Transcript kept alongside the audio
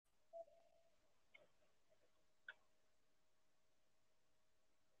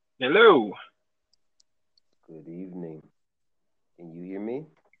Hello. Good evening. Can you hear me?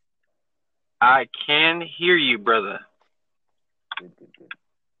 I can hear you, brother. Good, good, good.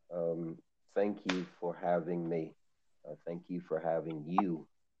 Um, Thank you for having me. Thank you for having you.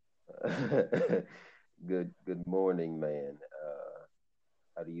 Good morning, man.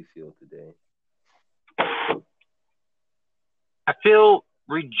 How do you feel today? I feel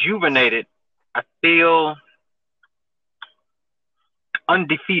rejuvenated. I feel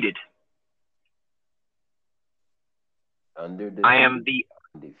undefeated. I am Underdefeated, the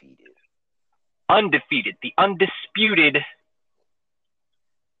undefeated. undefeated, the undisputed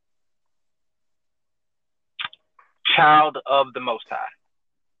child of the Most High.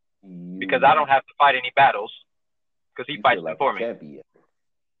 Because I You don't have to fight any battles, because He you fights feel them like a for me. champion.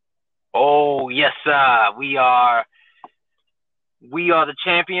 Oh yes, sir. We are the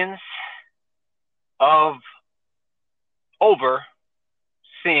champions of over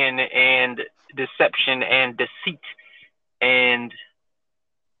sin and deception and deceit and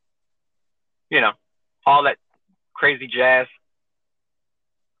you know all that crazy jazz.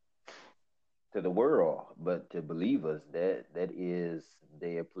 To the world, but to believers, that is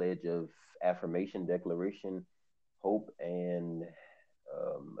their pledge of affirmation, declaration, hope, and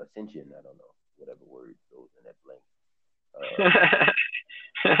ascension. I don't know, whatever word goes in that blank. Um,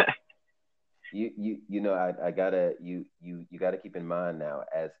 I gotta you gotta keep in mind now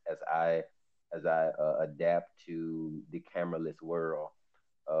as I adapt to the cameraless world.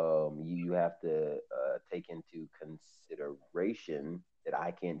 You have to take into consideration that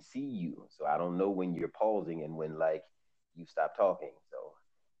I can't see you, so I don't know when you're pausing and when like you stop talking. So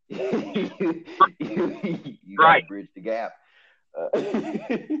you got to Right, bridge the gap.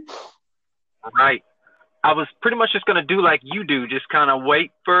 right. I was pretty much just gonna do like you do, just kind of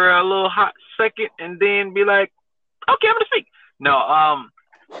wait for a little hot second and then be like, okay, I'm gonna speak. No,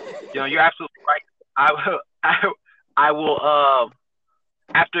 you're absolutely right. I will, I will,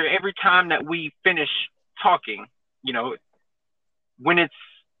 after every time that we finish talking, you know, when it's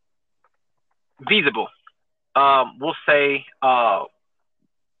feasible, we'll say,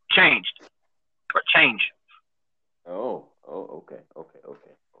 changed or change. Okay, okay, okay,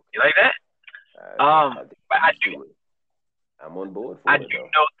 okay. You like that? I think But I'm used to it. I'm on board I for do it though.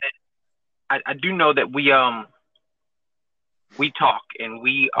 know I do know that we talk and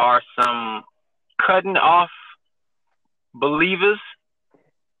we are some cutting off believers,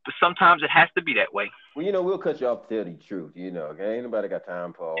 but sometimes it has to be that way. Well, we'll cut you off to tell the truth. Okay? Ain't nobody got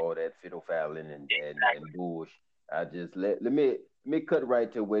time for all that fiddle faddling and bullsh. I just let me cut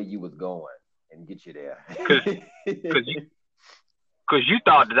right to where you was going and get you there. Cause, cause you, cause you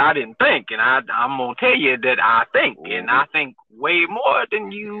thought that I didn't think, and I'm gonna tell you that I think, and Oh, I think way more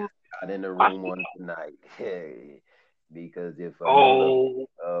than you got in the room possibly. on tonight. Hey, because if a mother Oh,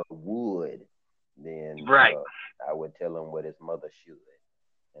 would, then right, I would tell him what his mother should,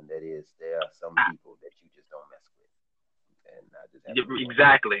 and that is there are some I, people that you just don't mess with, and I just have to be honest.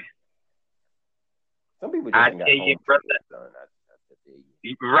 exactly. Some people just I ain't got tell you, home brother, training, son. I just tell you.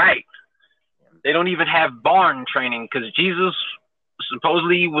 right. Yeah. They don't even have barn training because Jesus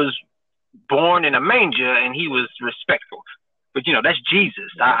supposedly was born in a manger and he was respectful. But that's Jesus.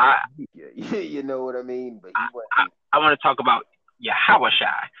 That was you know what I mean? But he I, wasn't. I want to talk about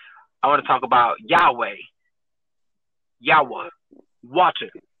Yahawashai. I want to talk about Yahweh, Yahweh, water.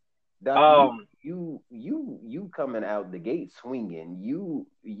 Doc, you Um, you you you coming out the gate swinging. You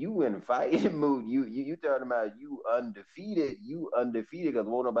in fighting mood. You talking about you undefeated. You undefeated because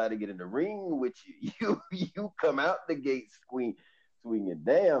won't nobody get in the ring with you. You come out the gate swinging.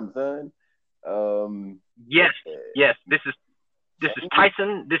 Damn, son. Um, yes, uh, yes. This is changes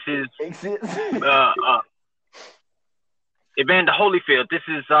Tyson. This is exist. uh, uh, Evander Holyfield. This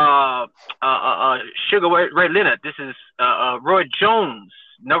is Sugar Ray Leonard. This is Roy Jones.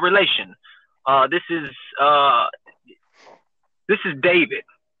 No relation. Uh, this is uh, this is David.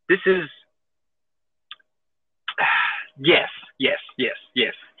 This is yes, yes, yes,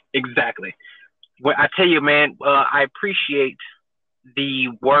 yes. Exactly. Well, I tell you, man, I appreciate the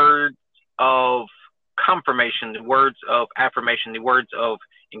words of confirmation, the words of affirmation, the words of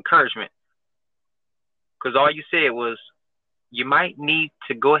encouragement. Because all you said was you might need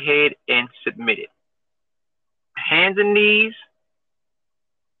to go ahead and submit it. Hands and knees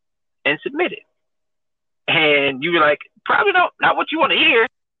and submit it. And you were like, probably not what you want to hear.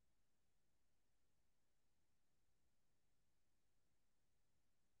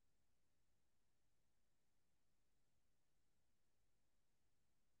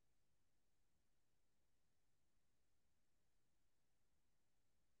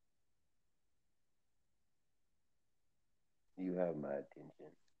 You have my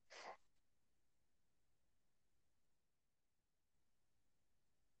attention.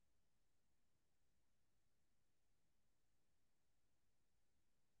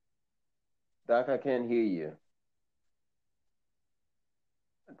 Doc, I can't hear you.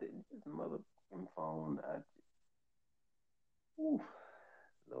 This mother phone. Oof,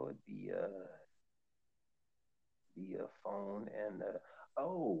 Lord, the phone and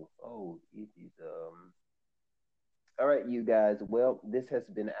it is All right, you guys. Well, this has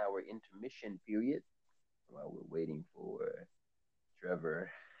been our intermission period while we're waiting for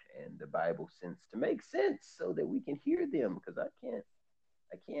Trevor and the Bible sense to make sense so that we can hear them because I couldn't.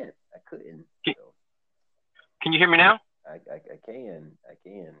 So Can you hear me now? I can.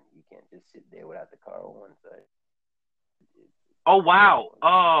 You can't just sit there without the car on one side. Oh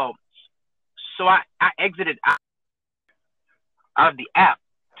wow. So I exited out of the app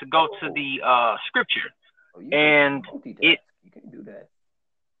to go to the scripture. And you can't do that.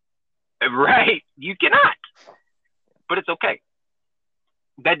 Right. You cannot. But it's okay.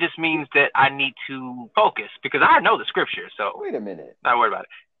 That just means that I need to focus because I know the scripture. So wait a minute. Not worry about it.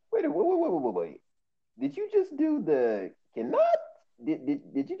 Wait. Did you just do the cannot? Did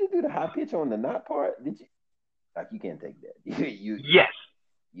you just do the high pitch on the not part? Did you? Like you can't take that. You yes.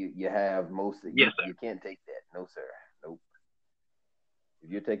 You have most of yes, sir. You can't take that. No, sir. Nope.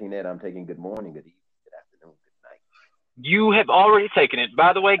 If you're taking that, I'm taking good morning, good evening, good afternoon, good night. You have already taken it.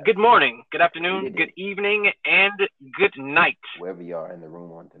 By the way, good morning, good afternoon, good evening, and good night. Wherever you are in the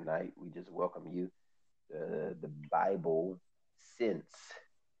room on tonight, we just welcome you. The Bible sense.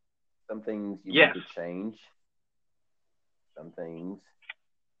 Some things you want to change. Some things,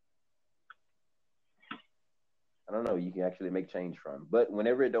 I don't know, you can actually make change from. But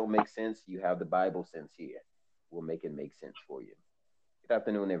whenever it don't make sense, you have the Bible sense here. We'll make it make sense for you. Good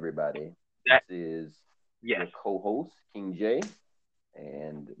afternoon, everybody. This is your co-host, King J,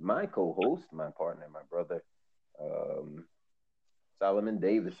 and my co-host, my partner, my brother, Solomon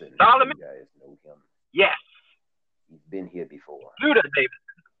Davison. Solomon? You guys know him. Yes. He's been here before. Judah Davison.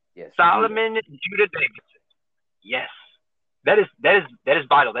 Yes. Solomon Judah Davison. Yes. That is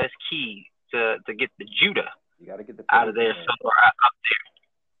vital. That is key to get the Judah you gotta get the out of there somewhere up there.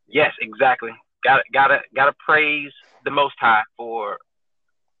 Yes, exactly. Gotta praise the Most High for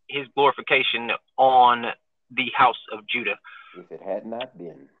his glorification on the house of Judah. If it had not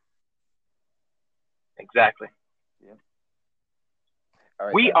been. Exactly. Yeah. All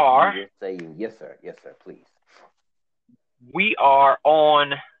right, we are saying yes, sir, please. We are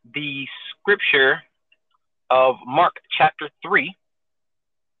on the scripture of Mark chapter 3.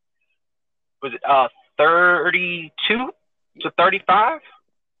 Was it 32 to 35?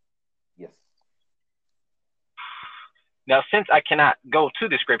 Yes. Now, since I cannot go to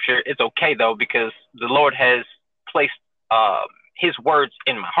the scripture, it's okay though, because the Lord has placed his words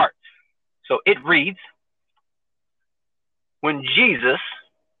in my heart. So it reads, when Jesus,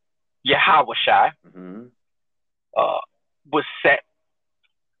 Yahushua, was set,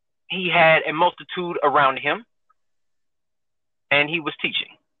 he had a multitude around him, and he was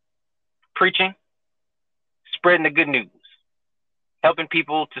teaching, preaching, spreading the good news, helping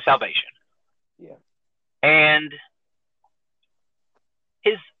people to salvation. Yeah. And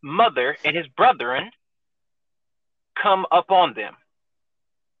his mother and his brethren come upon them,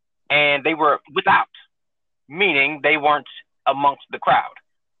 and they were without, meaning they weren't amongst the crowd.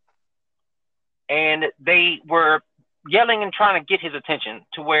 And they were yelling and trying to get his attention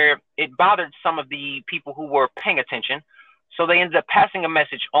to where it bothered some of the people who were paying attention. So they ended up passing a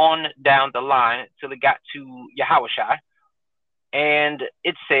message on down the line till it got to Yahushua. And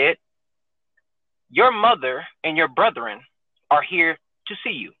it said, your mother and your brethren are here to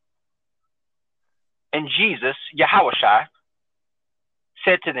see you. And Jesus, Yahushua,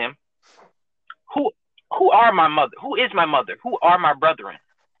 said to them, who are my mother? Who is my mother? Who are my brethren?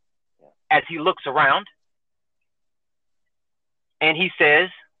 As he looks around, and he says,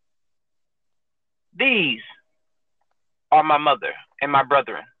 these are my mother and my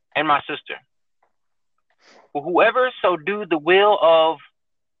brethren and my sister. For whoever so do the will of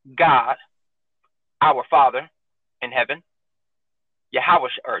God, our Father in heaven, Yahweh,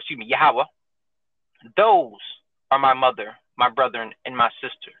 those are my mother, my brethren, and my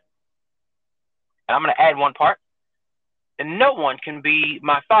sister. And I'm going to add one part. And no one can be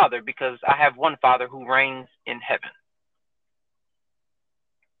my father because I have one Father who reigns in heaven.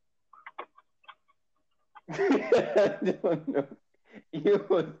 It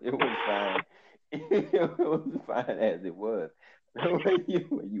was fine. It was fine as it was.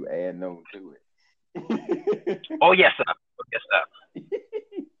 You add on to it. Oh yes, sir.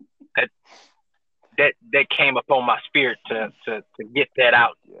 That came upon my spirit to get that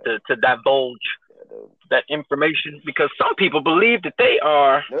out, to divulge that information, because some people believe that they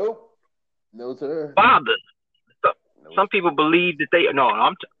are no sir fathers. Some people believe that they. No,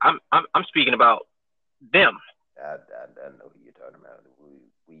 I'm speaking about them. I know who you're talking about.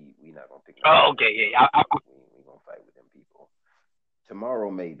 We not gonna pick. Oh, okay, yeah. We gonna fight with them people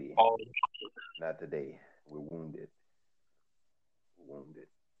tomorrow, maybe. Oh. Not today. We're wounded.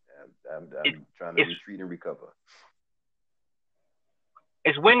 I'm trying to retreat and recover.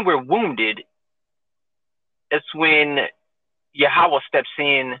 It's when we're wounded. It's when Yahweh steps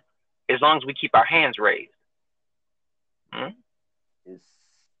in. As long as we keep our hands raised.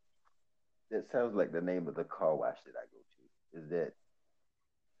 That sounds like the name of the car wash that I go to. Is that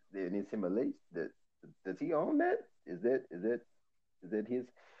there any similation? Does he own that? Is that his?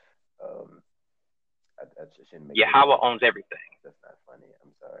 I shouldn't make. Yahweh owns everything. That's not funny.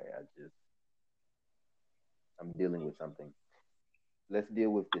 I'm sorry. I'm dealing with something. Let's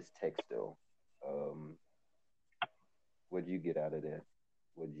deal with this text though. What did you get out of that?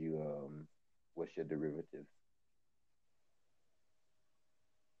 What's your derivative?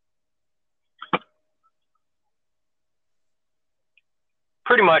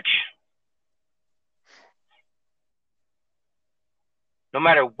 Pretty much, no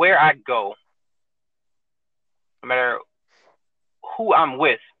matter where I go, no matter who I'm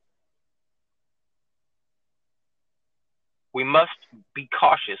with, we must be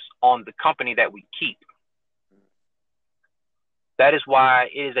cautious on the company that we keep. That is why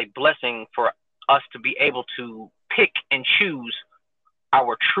it is a blessing for us to be able to pick and choose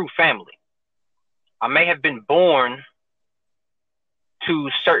our true family. I may have been born to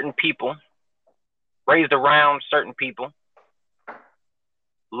certain people, raised around certain people,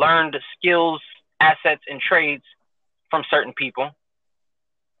 learned skills, assets, and trades from certain people.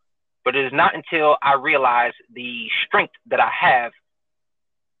 But it is not until I realize the strength that I have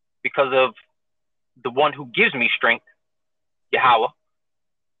because of the one who gives me strength, Yahweh,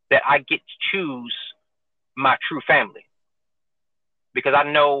 that I get to choose my true family. Because I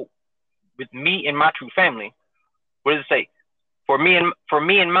know with me and my true family, what does it say? For me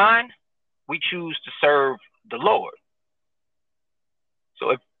and mine, we choose to serve the Lord.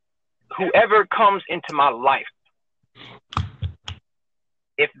 So if whoever comes into my life,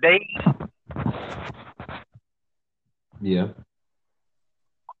 if they... Yeah.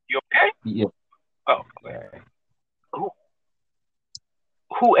 You okay? Yeah. Oh, okay.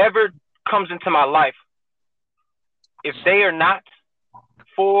 Whoever comes into my life, if they are not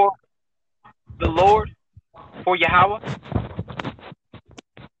for the Lord, for Yahweh,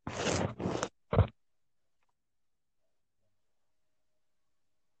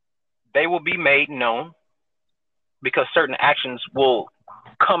 they will be made known because certain actions will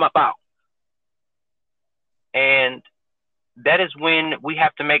come about. And that is when we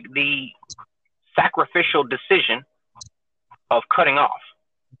have to make the sacrificial decision of cutting off,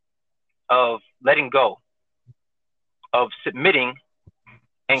 of letting go, of submitting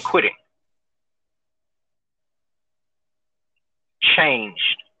and quitting.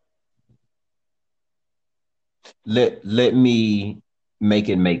 Changed. Let me make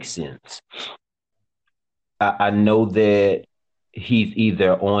it make sense. I know that he's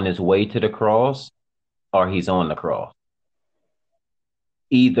either on his way to the cross or he's on the cross.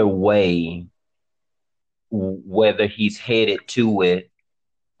 Either way, whether he's headed to it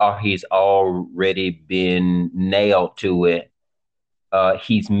or he's already been nailed to it,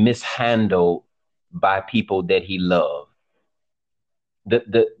 he's mishandled by people that he loved.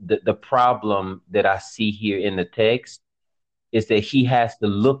 The problem that I see here in the text is that he has to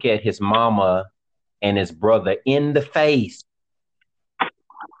look at his mama and his brother in the face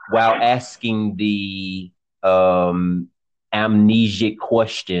while asking the amnesic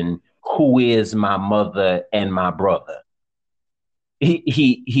question, who is my mother and my brother?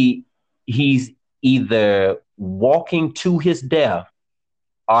 He's either walking to his death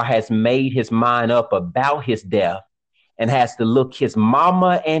or has made his mind up about his death and has to look his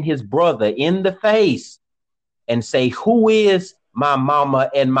mama and his brother in the face and say, who is my mama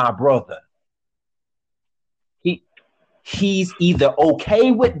and my brother? He's either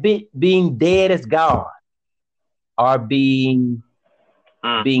okay with being dead as God or being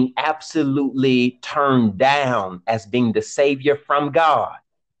absolutely turned down as being the savior from God.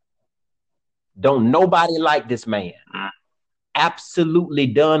 Don't nobody like this man. Absolutely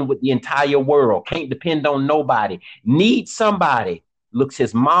done with the entire world. Can't depend on nobody. Needs somebody. Looks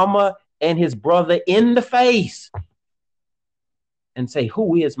his mama and his brother in the face and say,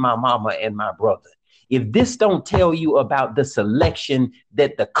 who is my mama and my brother? If this don't tell you about the selection,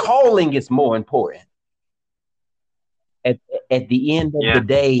 that the calling is more important. At the end of the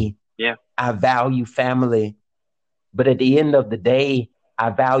day, I value family, but at the end of the day,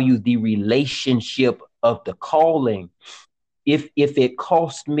 I value the relationship of the calling, if it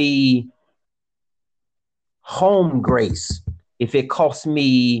cost me home grace, if it cost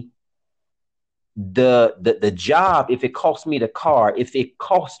me the job, if it cost me the car, if it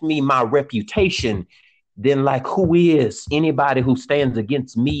cost me my reputation, then like, who is anybody who stands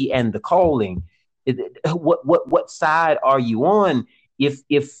against me and the calling? What side are you on? If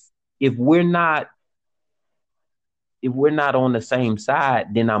we're not on the same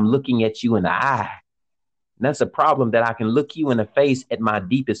side, then I'm looking at you in the eye. And that's a problem, that I can look you in the face at my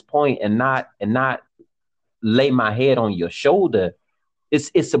deepest point and not lay my head on your shoulder.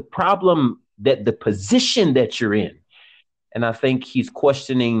 It's a problem that the position that you're in. And I think he's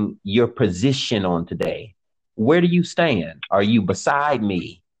questioning your position on today. Where do you stand? Are you beside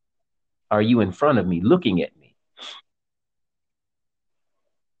me? Are you in front of me, looking at me?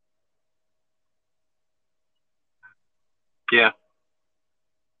 Yeah.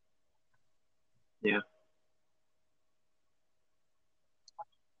 Yeah.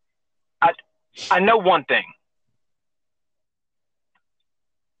 I know one thing,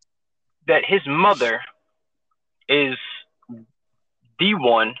 that his mother is the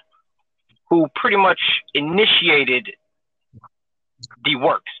one who pretty much initiated the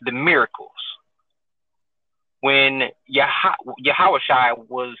works, the miracles. When Yahushua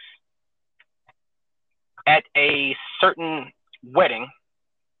was at a certain wedding,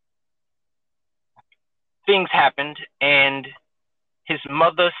 things happened, and his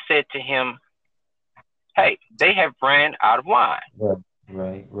mother said to him, "Hey, they have ran out of wine."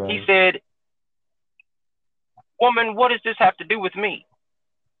 Right. He said, "Woman, what does this have to do with me?"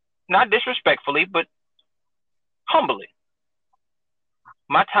 Not disrespectfully, but humbly.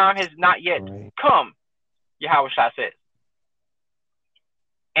 "My time has not yet come," Yahushua says.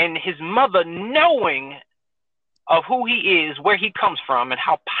 And his mother, knowing of who he is, where he comes from, and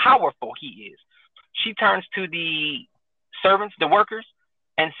how powerful he is, she turns to the servants, the workers,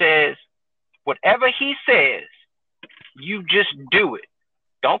 and says, "Whatever he says, you just do it.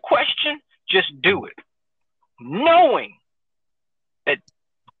 Don't question, just do it." Knowing that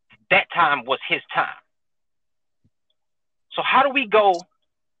that time was his time. So how do we go?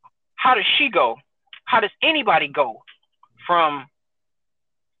 How does she go? How does anybody go from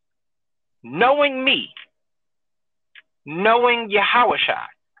knowing me, knowing Yahushua,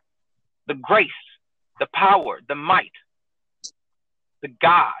 the grace, the power, the might, the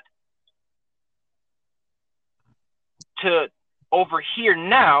God, to over here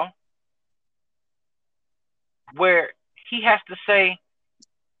now where he has to say,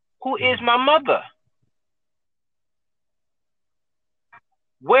 "Who is my mother?"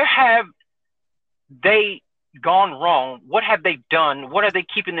 Where have they gone wrong? What have they done? What are they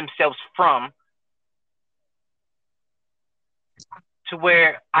keeping themselves from, to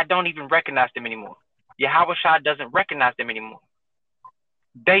where I don't even recognize them anymore? Yahushua doesn't recognize them anymore.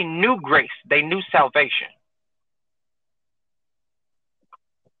 They knew grace. They knew salvation.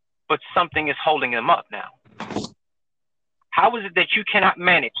 But something is holding them up now. How is it that you cannot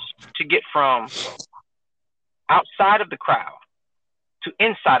manage to get from outside of the crowd to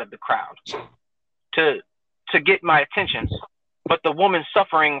inside of the crowd to get my attention, but the woman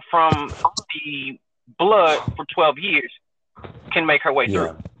suffering from the blood for 12 years can make her way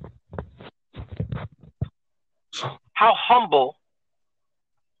through? How humble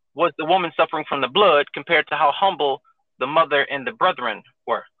was the woman suffering from the blood compared to how humble the mother and the brethren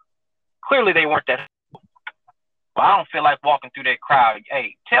were? Clearly they weren't that humble. Well, I don't feel like walking through that crowd.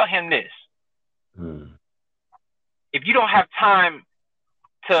 Hey, tell him this. If you don't have time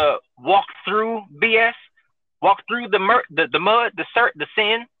to walk through BS, walk through the mud, the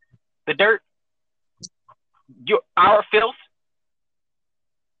sin, the dirt, our filth,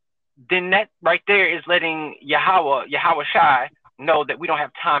 then that right there is letting Yahushua know that we don't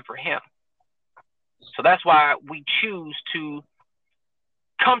have time for him. So that's why we choose to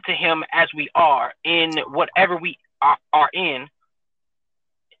come to him as we are, in whatever we are in,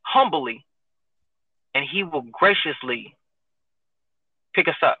 humbly, and he will graciously pick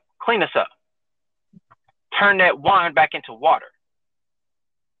us up, clean us up, turn that wine back into water.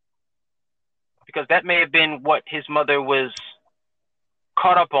 Because that may have been what his mother was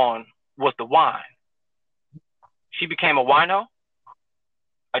caught up on, was the wine. She became a wino,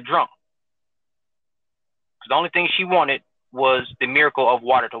 a drunk. The only thing she wanted was the miracle of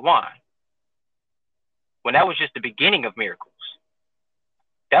water to wine. When that was just the beginning of miracles.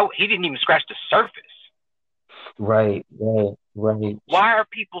 He didn't even scratch the surface. Right. Why are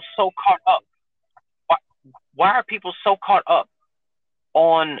people so caught up? Why are people so caught up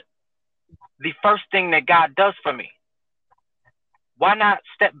on the first thing that God does for me? Why not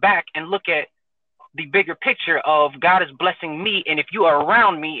step back and look at the bigger picture of God is blessing me. And if you are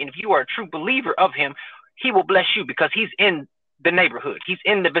around me and if you are a true believer of him, he will bless you because he's in the neighborhood. He's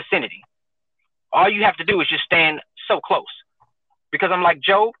in the vicinity. All you have to do is just stand so close. Because I'm like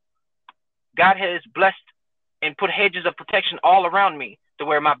Job, God has blessed and put hedges of protection all around me to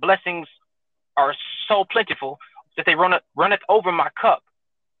where my blessings are so plentiful that they runneth over my cup,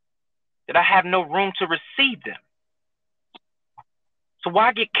 that I have no room to receive them. So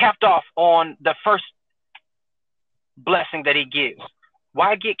why get capped off on the first blessing that he gives?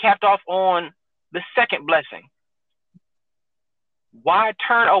 Why get capped off on the second blessing? Why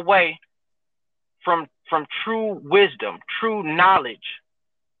turn away from true wisdom, true knowledge,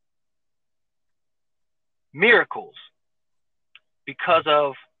 miracles, because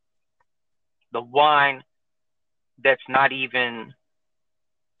of the wine that's not even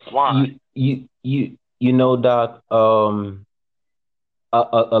wine? You know, Doc, a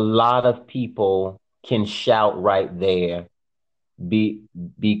lot of people can shout right there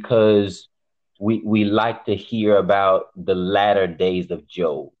because we like to hear about the latter days of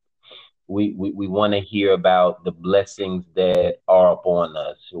Job. We want to hear about the blessings that are upon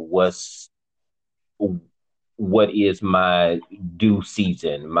us. What is my due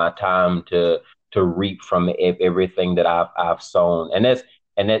season, my time to reap from everything that I've sown, and that's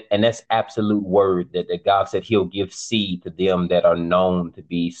absolute word that God said he'll give seed to them that are known to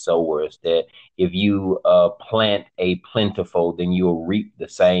be sowers, that if you plant a plentiful, then you'll reap the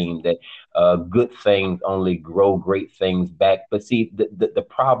same, that good things only grow great things back. But see, the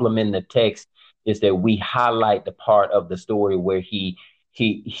problem in the text is that we highlight the part of the story where he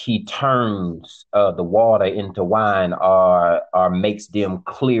turns the water into wine, or makes them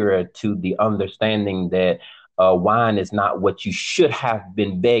clearer to the understanding that wine is not what you should have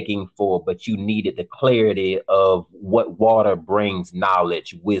been begging for, but you needed the clarity of what water brings: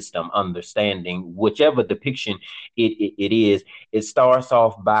 knowledge, wisdom, understanding, whichever depiction it is. It starts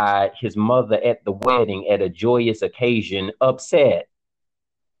off by his mother at the wedding, at a joyous occasion, upset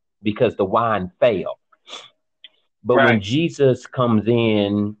because the wine failed. But right. When Jesus comes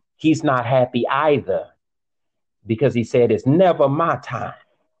in, he's not happy either, because he said, it's never my time.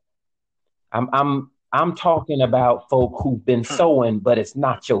 I'm talking about folk who've been sowing, but it's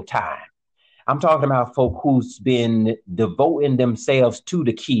not your time. I'm talking about folk who's been devoting themselves to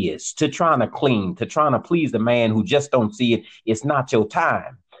the kids, to trying to clean, to trying to please the man who just don't see it. It's not your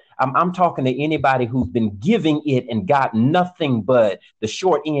time. I'm talking to anybody who's been giving it and got nothing but the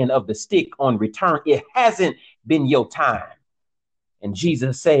short end of the stick on return. It hasn't been your time. And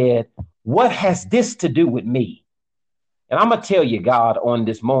Jesus said, what has this to do with me? And I'm going to tell you, God, on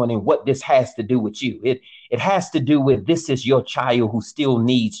this morning, what this has to do with you. It has to do with, this is your child who still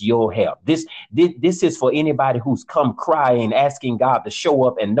needs your help. This is for anybody who's come crying, asking God to show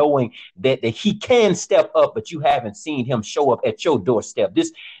up, and knowing that he can step up, but you haven't seen him show up at your doorstep.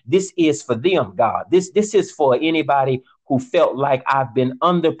 This is for them, God. This is for anybody who felt like, I've been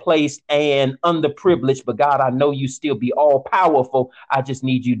underplaced and underprivileged, but God, I know you still be all powerful. I just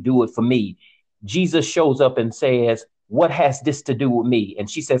need you to do it for me. Jesus shows up and says, what has this to do with me? And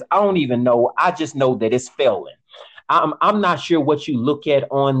she says, I don't even know. I just know that it's failing. I'm not sure what you look at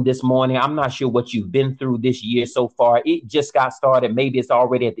on this morning. I'm not sure what you've been through this year so far. It just got started. Maybe it's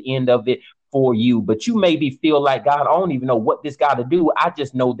already at the end of it for you, but you maybe feel like, God, I don't even know what this got to do. I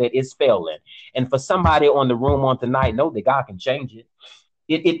just know that it's failing. And for somebody on the room on tonight, know that God can change it.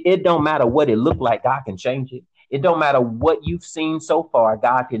 It don't matter what it looked like. God can change it. It don't matter what you've seen so far.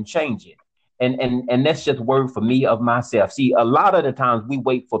 God can change it. And that's just word for me of myself. See, a lot of the times we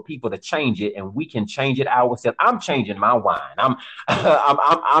wait for people to change it, and we can change it ourselves. I'm changing my wine.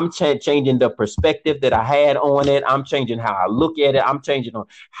 I'm changing the perspective that I had on it. I'm changing how I look at it. I'm changing on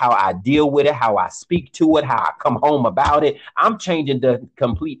how I deal with it, how I speak to it, how I come home about it. I'm changing the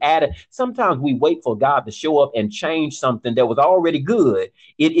complete attitude. Sometimes we wait for God to show up and change something that was already good.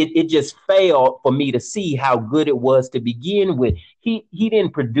 It just failed for me to see how good it was to begin with. He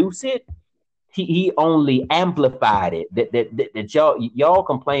didn't produce it. He only amplified it. That y'all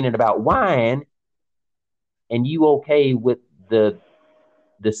complaining about wine, and you okay with the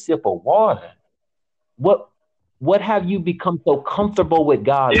sip of water. What have you become so comfortable with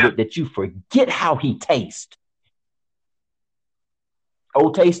God with that you forget how he tastes?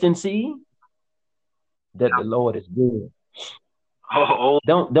 Oh, taste and see that the Lord is good.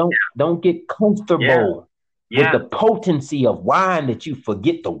 Don't get comfortable with the potency of wine, that you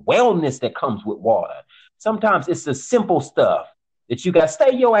forget the wellness that comes with water. Sometimes it's the simple stuff that you got to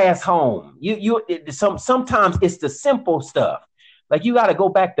stay your ass home. Sometimes it's the simple stuff. Like, you got to go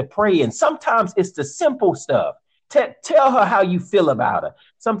back to pray. And sometimes it's the simple stuff Tell her how you feel about her.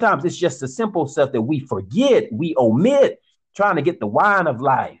 Sometimes it's just the simple stuff that we forget, we omit, trying to get the wine of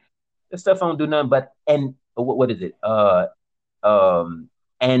life. This stuff don't do nothing but, and what is it?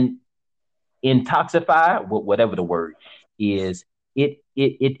 And intoxify, whatever the word is, it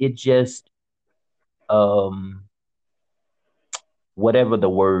just whatever the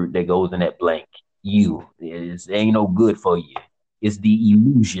word that goes in that blank, it ain't no good for you. It's the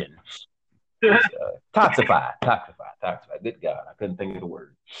illusion. Toxify. Good God, I couldn't think of the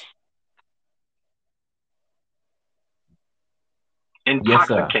word.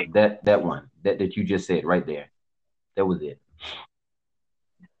 Intoxicate. Yes, sir. That one that you just said right there. That was it.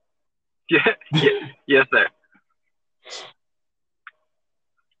 Yes, sir.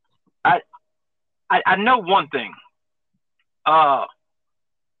 I know one thing. Why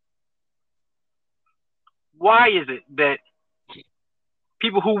is it that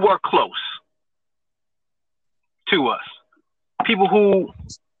people who were close to us, people who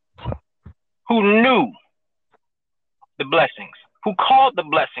knew the blessings, who called the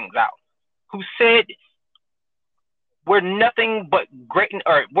blessings out, who said we're nothing but great,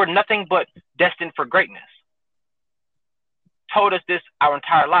 or we're nothing but destined for greatness, told us this our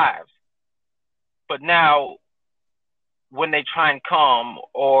entire lives, but now when they try and come,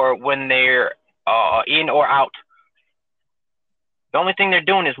 or when they're in or out, the only thing they're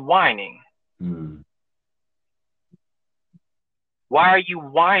doing is whining. Why are you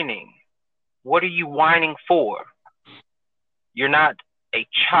whining? What are you whining for? You're not a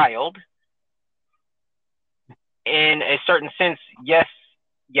child. In a certain sense, yes,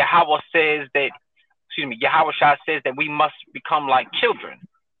 Yahweh says that, Yahweh Shah says that we must become like children.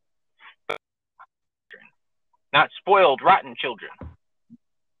 Not spoiled, rotten children.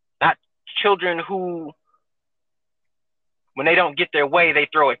 Not children who, when they don't get their way, they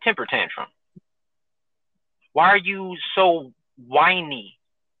throw a temper tantrum. Why are you so whiny?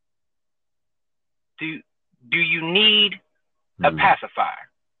 Do you need a pacifier?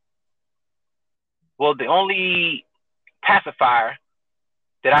 Well, the only pacifier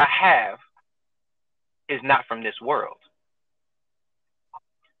that I have is not from this world.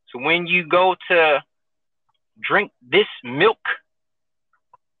 So when you go to drink this milk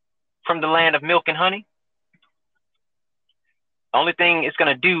from the land of milk and honey, the only thing it's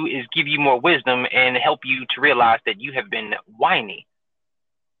going to do is give you more wisdom and help you to realize that you have been whiny.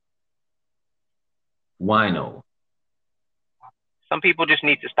 Wino. Some people just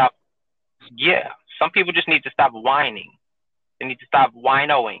need to stop. Yeah. Some people just need to stop whining. They need to stop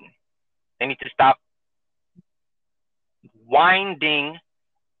winoing. They need to stop whining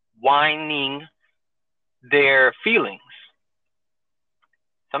their feelings.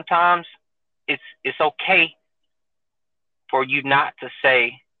 Sometimes it's okay for you not to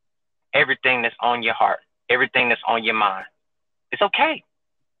say everything that's on your heart, everything that's on your mind. It's okay.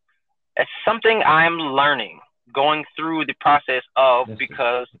 That's something I'm learning, going through the process of,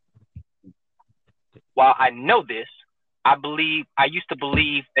 because while I know this, I used to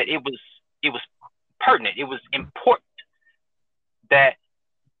believe that it was pertinent, it was important that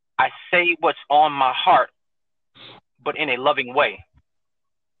I say what's on my heart, but in a loving way.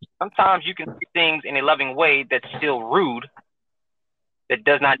 Sometimes you can say things in a loving way that's still rude, that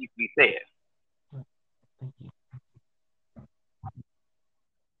does not need to be said.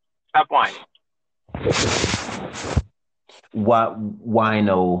 Stop whining.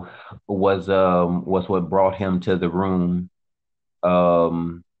 Wino was what brought him to the room.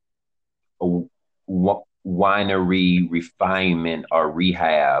 Winery refinement or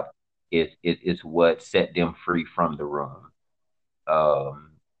rehab is what set them free from the room.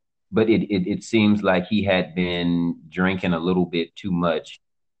 But it seems like he had been drinking a little bit too much,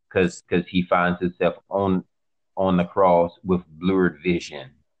 because he finds himself on the cross with blurred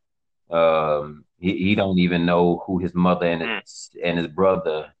vision. He don't even know who his mother and his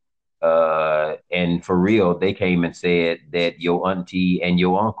brother. And for real, they came and said that your auntie and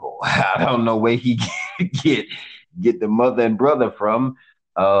your uncle. I don't know where he get the mother and brother from.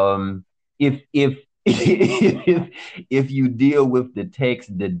 If if you deal with the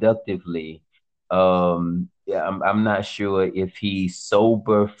text deductively, I'm not sure if he's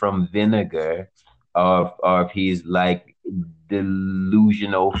sober from vinegar, or if he's like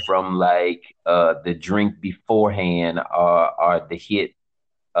delusional from like the drink beforehand, or the hit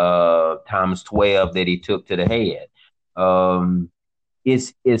times 12 that he took to the head.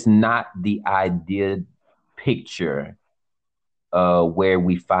 It's not the ideal picture where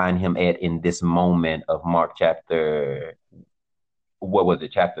we find him at in this moment of Mark chapter, what was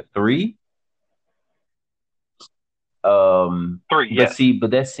it, chapter 3? 3, But yes. see,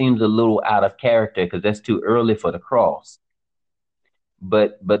 but that seems a little out of character because that's too early for the cross.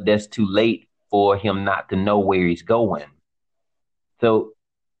 But that's too late for him not to know where he's going. So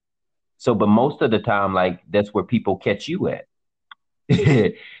but most of the time, like that's where people catch you at.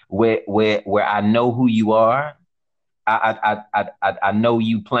 where I know who you are. I know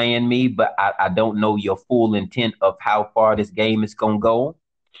you playing me, but I don't know your full intent of how far this game is gonna go.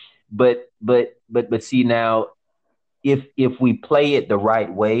 But see now, if we play it the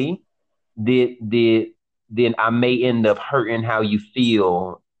right way, then I may end up hurting how you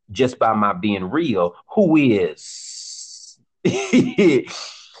feel just by my being real. Who is? You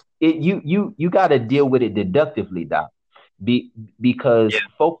got to deal with it deductively, Doc, because Yeah,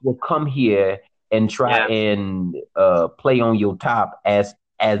 folk will come here and try yeah. and play on your top as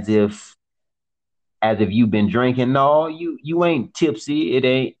if you've been drinking. No, you ain't tipsy. It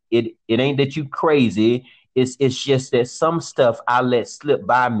ain't that you crazy. It's just that some stuff I let slip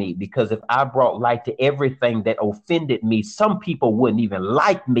by me because if I brought light to everything that offended me, some people wouldn't even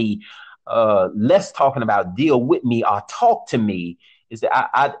like me. Less talking about deal with me or talk to me. Is that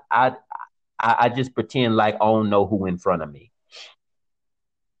I just pretend like I don't know who in front of me.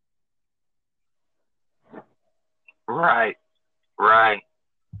 Right, right.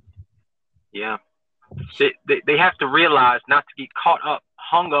 Yeah. They have to realize not to get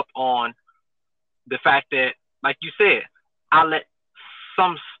hung up on the fact that, like you said, I let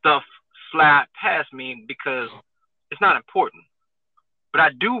some stuff slide past me because it's not important. But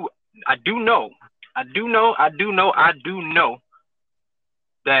I do know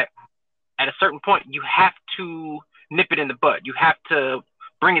that at a certain point you have to nip it in the bud. You have to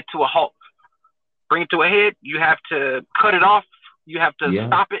bring it to a halt, bring it to a head. You have to cut it off. You have to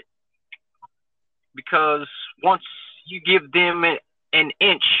stop it, because once you give them an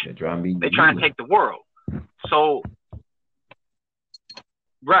inch, they try and take the world. So,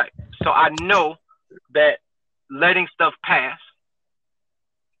 right. So I know that letting stuff pass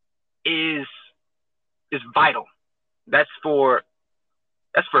is vital. That's for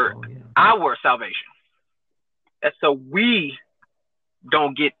our salvation. That's so we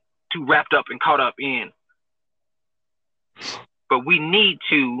don't get too wrapped up and caught up in. But we need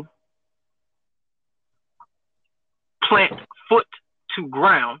to plant foot to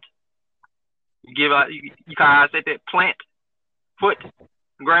ground. You guys said that, plant foot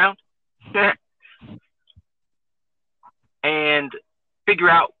ground, and figure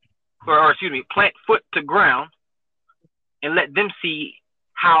out, or excuse me, plant foot to ground, and let them see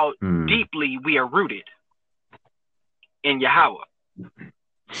how deeply we are rooted in Yahweh.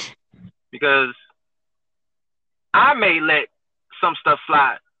 Because I may let some stuff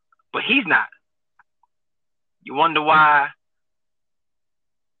slide, but he's not. You wonder why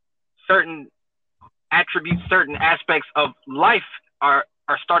certain attributes, certain aspects of life are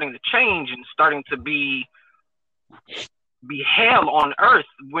starting to change and starting to be hell on earth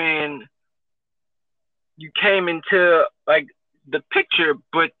when you came into like the picture.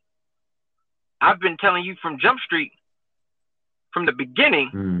 But I've been telling you from Jump Street, from the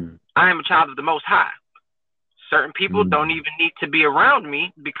beginning, I am a child of the Most High. Certain people don't even need to be around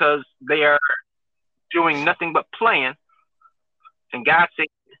me because they are doing nothing but playing. And God said,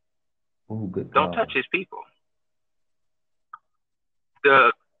 don't touch his people.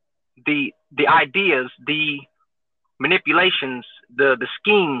 The ideas, the manipulations, the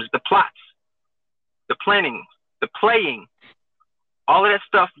schemes, the plots, the planning, the playing, all of that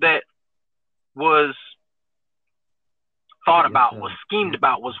stuff that was thought about, was schemed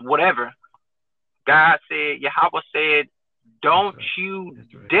about, was whatever. God said, Yahweh said, don't you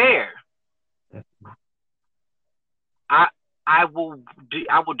dare. I will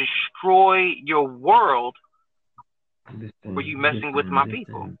destroy your world for you messing with my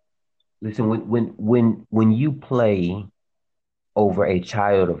people. Listen, when you play over a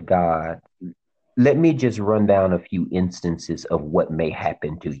child of God, let me just run down a few instances of what may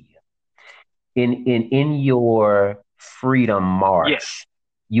happen to you. In your freedom march, yes,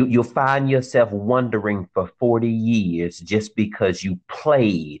 you'll find yourself wondering for 40 years just because you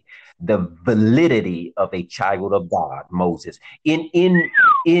played the validity of a child of God, Moses. In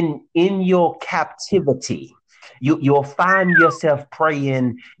your captivity, you'll find yourself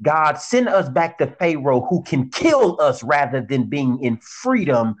praying, God, send us back to Pharaoh who can kill us rather than being in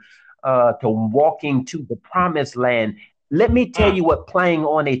freedom to walking to the promised land. Let me tell you what playing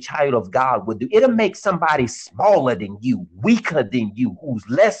on a child of God would do. It'll make somebody smaller than you, weaker than you, who's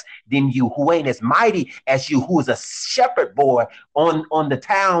less than you, who ain't as mighty as you, who is a shepherd boy on the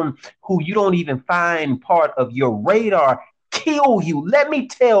town, who you don't even find part of your radar, kill you. Let me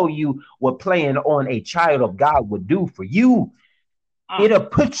tell you what playing on a child of God would do for you. It'll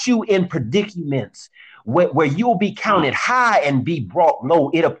put you in predicaments where you'll be counted high and be brought low.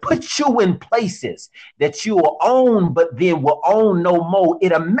 It'll put you in places that you will own, but then will own no more.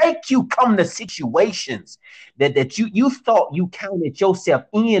 It'll make you come to situations that you thought you counted yourself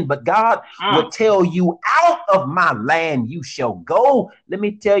in, but God will tell you, out of my land you shall go. Let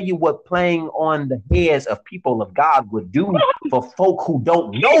me tell you what playing on the heads of people of God would do for folk who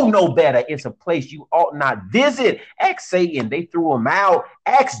don't know no better. It's a place you ought not visit. Ask Satan, they threw him out.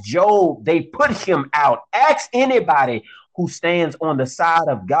 Ask Job, they put him out. Ask anybody who stands on the side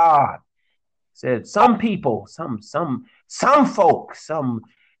of God. Said some people, some folks,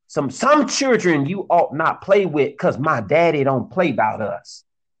 some children you ought not play with because my daddy don't play about us.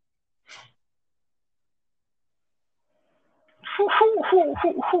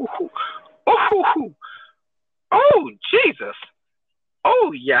 Oh, Jesus.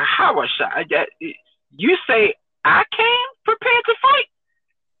 Oh, yeah, how was I? You say I came prepared to fight?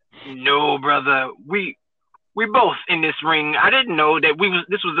 No, brother. We both in this ring. I didn't know that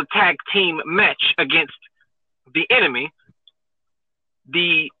this was a tag team match against the enemy,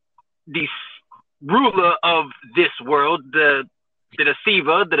 the ruler of this world, the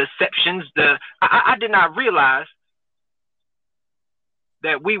deceiver, the deceptions. I did not realize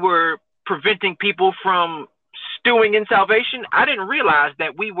that we were preventing people from stewing in salvation. I didn't realize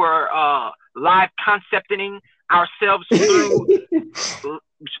that we were live concepting ourselves through.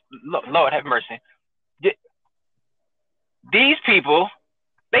 Lord have mercy. These people,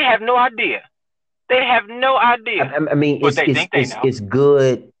 they have no idea. They have no idea. I mean, it's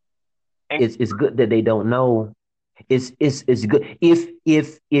good. It's good that they don't know. It's good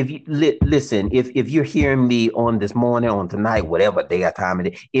if you listen, if you're hearing me on this morning, on tonight, whatever day or time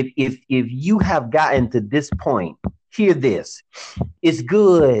it is, if you have gotten to this point, hear this. It's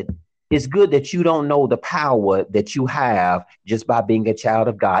good that you don't know the power that you have just by being a child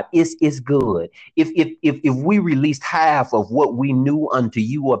of God. It's good. If we released half of what we knew unto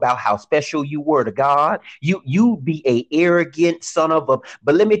you about how special you were to God, you be a arrogant son of a.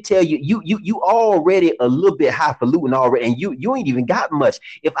 But let me tell you, you already a little bit highfalutin already, and you ain't even got much.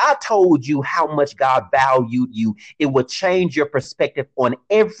 If I told you how much God valued you, it would change your perspective on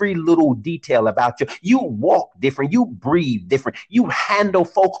every little detail about you. You walk different, you breathe different, you handle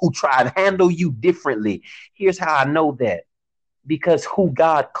folk who try to handle you differently. Here's how I know that. Because who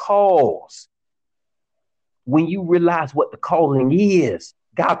God calls, when you realize what the calling is,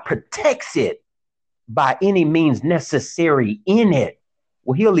 God protects it by any means necessary in it.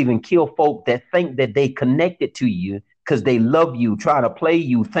 Well, he'll even kill folk that think that they connected to you because they love you, trying to play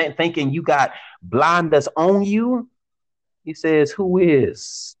you, thinking you got blinders on you. He says, who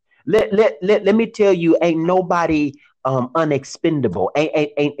is? Let me tell you, ain't nobody unexpendable.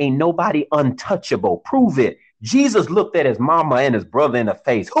 Ain't nobody untouchable. Prove it. Jesus looked at his mama and his brother in the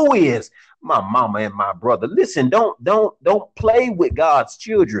face. Who is my mama and my brother? Listen, don't play with God's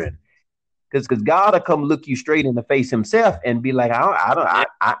children, because God will come look you straight in the face himself and be like,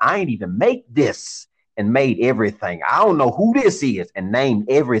 I ain't even make this and made everything. I don't know who this is and named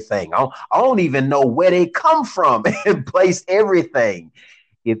everything. I don't even know where they come from and placed everything.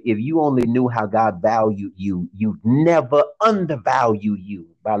 If you only knew how God valued you, you'd never undervalue you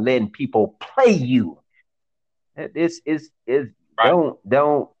by letting people play you. This is right.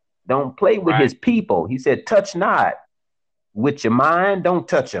 Don't play with his people. He said, touch not. With your mind, don't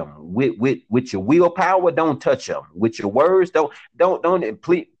touch them. With your willpower, don't touch them. With your words, don't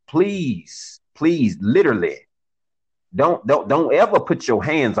please, literally, don't ever put your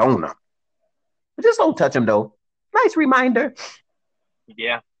hands on them. Just don't touch them, though. Nice reminder.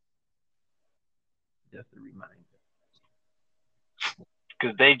 Yeah. Just a reminder.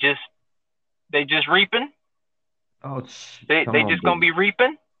 Because they just reaping. Oh, they just gonna be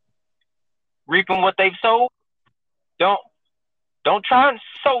reaping what they've sowed. Don't try and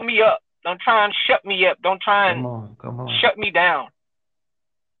sew me up. Don't try and shut me up. Don't try and come on. Shut me down.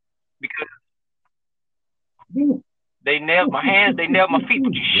 Because they nailed my hands, they nailed my feet,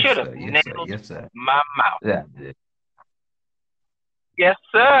 but you should have nailed my mouth. Yeah. Yes,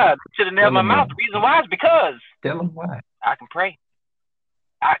 sir. They should have nailed my mouth. The reason why is because tell them why. I can pray.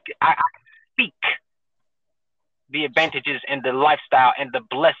 I can speak the advantages and the lifestyle and the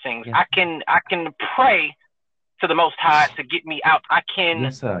blessings. Yeah. I can pray to the Most High to get me out. I can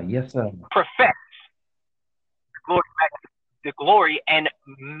yes, sir. Perfect the glory and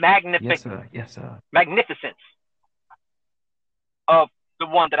magnificence of the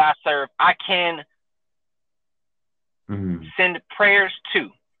one that I serve. I can send prayers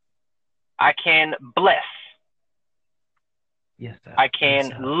to. I can bless. Yes, sir. I can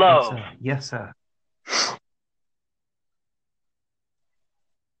Yes, sir. love. Yes, sir.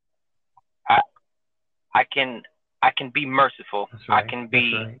 I can be merciful. That's right. I can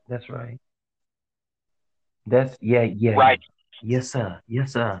be That's right. That's yeah. right Yes, sir.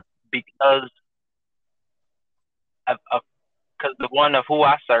 Yes, sir. because of because the one of who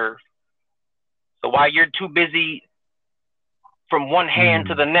I serve. So while you're too busy from one hand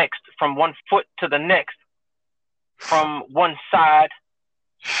to the next, from one foot to the next, from one side,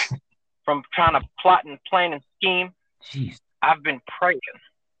 from trying to plot and plan and scheme, Jeez. I've been praying.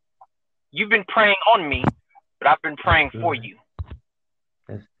 You've been praying on me, but I've been praying for you.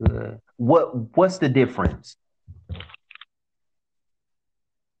 That's good. What's the difference?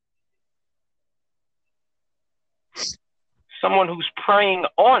 Someone who's preying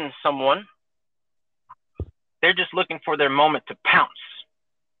on someone, they're just looking for their moment to pounce.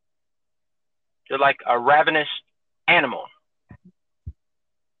 They're like a ravenous animal.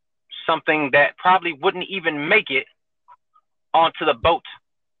 Something that probably wouldn't even make it onto the boat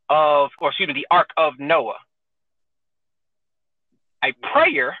the ark of Noah. A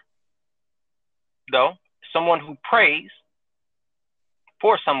prayer, though, someone who prays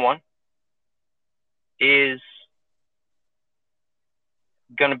for someone is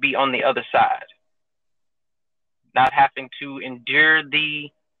going to be on the other side, not having to endure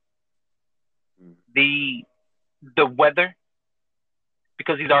the weather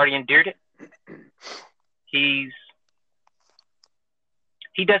because he's already endured it.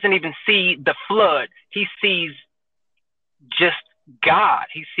 He doesn't even see the flood. He sees just God.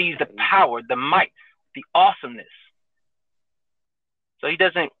 He sees the power, the might, the awesomeness. So he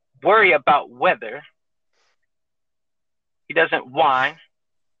doesn't worry about weather. He doesn't whine.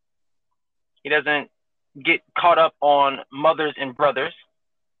 He doesn't get caught up on mothers and brothers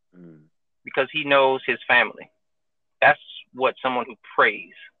because he knows his family. That's what someone who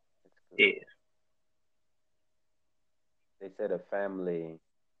prays is. They said a family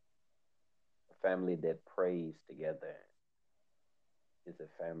that prays together is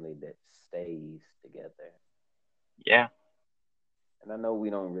a family that stays together. Yeah. And I know we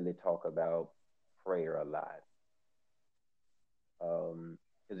don't really talk about prayer a lot.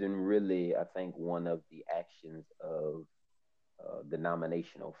 Because really, I think one of the actions of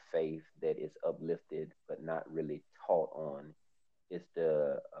denominational faith that is uplifted but not really taught on is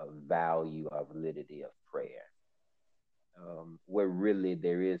the value or validity of prayer. Where really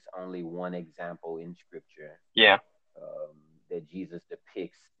there is only one example in Scripture. Yeah. That Jesus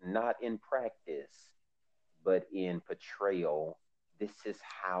depicts, not in practice, but in portrayal. This is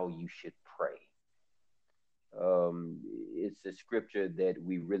how you should pray. It's a scripture that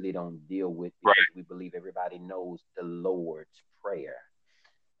we really don't deal with because we believe everybody knows the Lord's Prayer.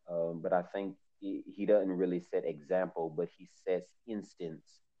 But I think he doesn't really set example, but he sets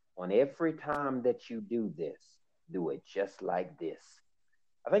instance. On every time that you do this, do it just like this.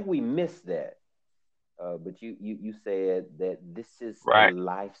 I think we miss that. But you said that this is the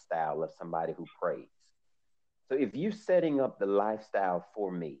lifestyle of somebody who prays. So if you're setting up the lifestyle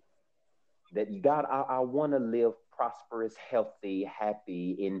for me, that God, I want to live prosperous, healthy,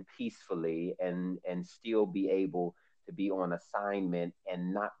 happy, and peacefully, and still be able to be on assignment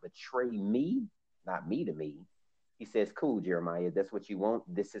and not betray me, not me to me. He says, cool, Jeremiah, that's what you want.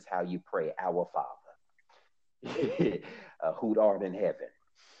 This is how you pray, our Father, who art in heaven.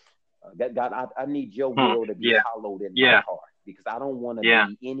 God, I need your will to be hallowed in my heart because I don't want to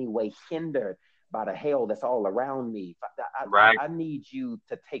be any way hindered by the hell that's all around me. I need you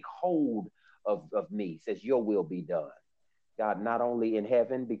to take hold of me. It says your will be done. God, not only in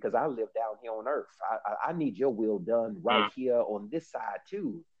heaven, because I live down here on earth. I need your will done right here on this side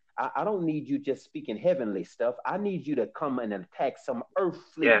too. I don't need you just speaking heavenly stuff. I need you to come and attack some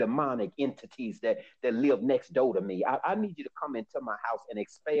earthly demonic entities that live next door to me. I need you to come into my house and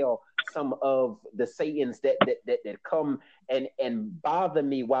expel some of the Satans that come and bother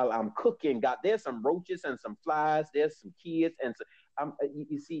me while I'm cooking. God, there's some roaches and some flies. There's some kids and some,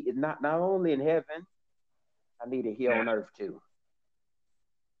 you see, it's not only in heaven. I need it here on earth too.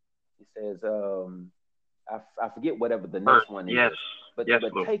 He says, I forget whatever the next one is. But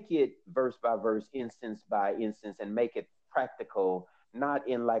take it verse by verse, instance by instance, and make it practical, not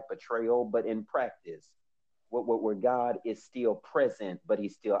in like betrayal, but in practice, where God is still present, but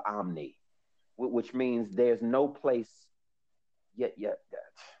he's still omni, which means there's no place there's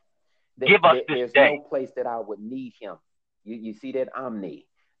no place that I would need him. You see that omni?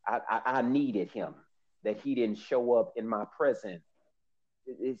 I needed him, that he didn't show up in my present.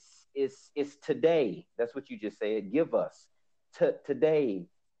 It's today. That's what you just said. Give us today.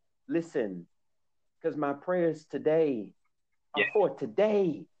 Listen, because my prayers today are for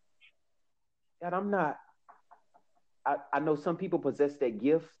today. God, I'm not. I know some people possess that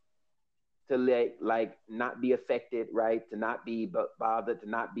gift to like not be affected, right? To not be bothered, to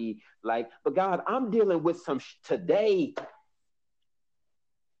not be like. But God, I'm dealing with some today.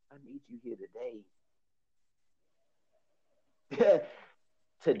 I need you here today.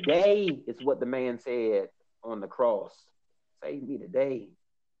 Today is what the man said on the cross. Save me today.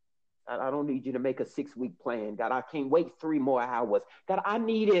 I don't need you to make a 6-week plan. God, I can't wait 3 more hours. God, I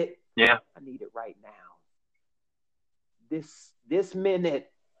need it. Yeah. I need it right now. This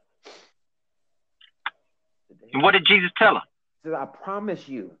minute. Today. And what did Jesus tell him? He said, I promise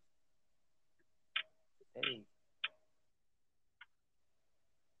you. Today.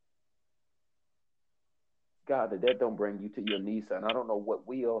 God, that don't bring you to your knees, son. I don't know what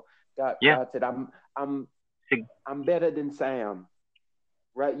will. God, yeah. God said, I'm better than Sam.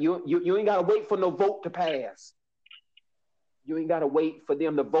 Right? You ain't gotta wait for no vote to pass. You ain't gotta wait for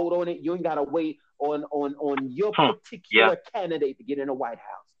them to vote on it. You ain't gotta wait on your particular candidate to get in the White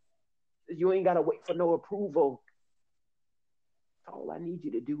House. You ain't gotta wait for no approval. All I need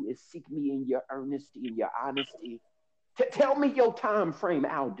you to do is seek me in your earnesty and your honesty. Tell me your time frame.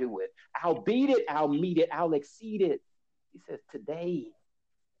 I'll do it. I'll beat it. I'll meet it. I'll exceed it. He says, today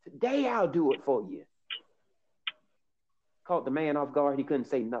I'll do it for you. Caught the man off guard. He couldn't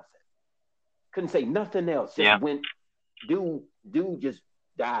say nothing. Couldn't say nothing else. Just went, dude just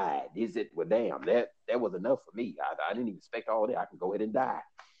died. Is it? Well, damn, that was enough for me. I didn't even expect all that. I can go ahead and die.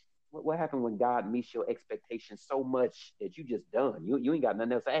 What happened when God meets your expectations so much that you just done? You ain't got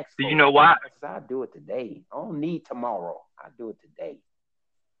nothing else to ask for. Do you know why? I'll do it today. I don't need tomorrow. I'll do it today.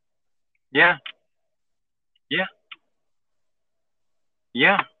 Yeah.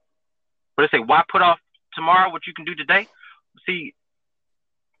 But they say, why put off tomorrow what you can do today? See,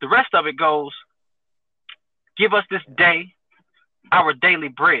 the rest of it goes, give us this day our daily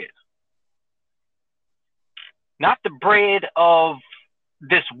bread. Not the bread of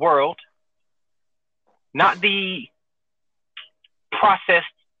this world, not the processed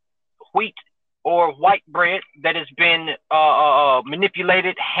wheat or white bread that has been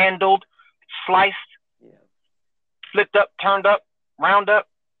manipulated, handled, sliced, flipped up, turned up, round up.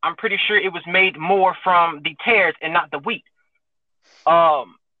 I'm pretty sure it was made more from the tares and not the wheat.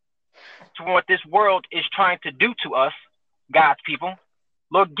 To what this world is trying to do to us, God's people.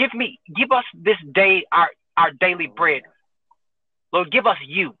 Lord, give us this day our daily bread. Lord, give us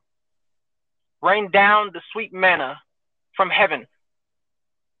you. Rain down the sweet manna from heaven.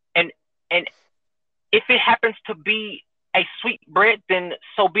 And if it happens to be a sweet bread, then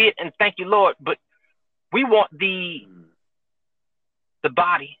so be it, and thank you, Lord. But we want the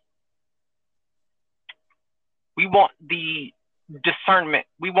body. We want the discernment.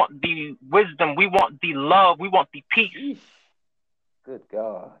 We want the wisdom. We want the love. We want the peace. Good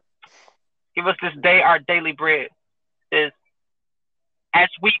God. Give us this day our daily bread. As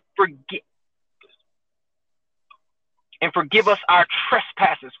we forgive, and forgive us our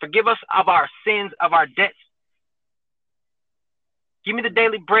trespasses. Forgive us of our sins, of our debts. Give me the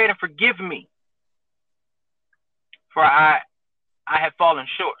daily bread and forgive me, for I have fallen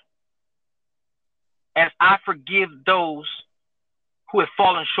short. As I forgive those who have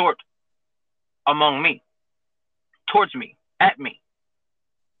fallen short among me, towards me, at me.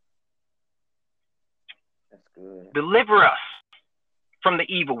 That's good. Deliver us from the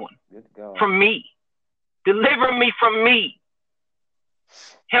evil one, from me. Deliver me from me.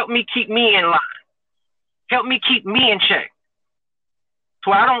 Help me keep me in line. Help me keep me in check.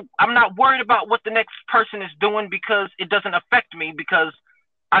 So I'm not worried about what the next person is doing, because it doesn't affect me, because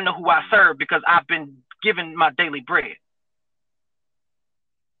I know who I serve, because I've been given my daily bread.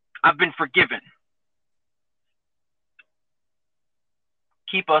 I've been forgiven.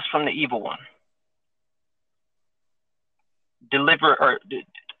 Keep us from the evil one. Deliver, or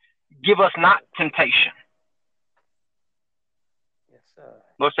give us not temptation. Yes, sir.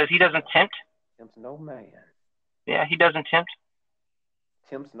 Lord says he doesn't tempt. Tempts no man. Yeah, he doesn't tempt.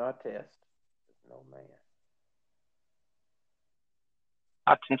 Tempts nor test. No man.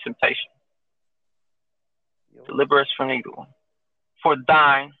 Not in temptation. Deliver us from the evil one. For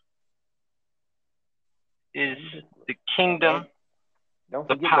thine is the kingdom,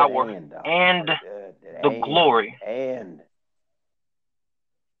 the power, and the glory, and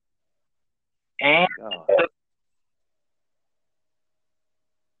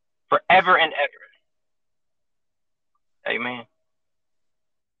forever and ever. Amen.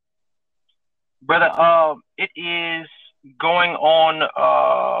 Brother, it is going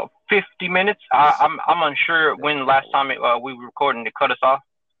on 50 minutes. I'm unsure when last time we were recording to cut us off.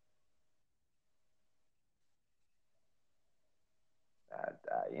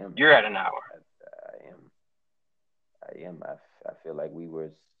 am. You're at an hour. I am. I am. I feel like we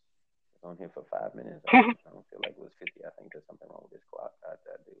were on here for 5 minutes. I don't feel like it was 50. I think there's something wrong with this clock. I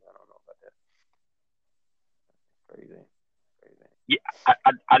do. I don't know about that. Crazy. Crazy. Yeah,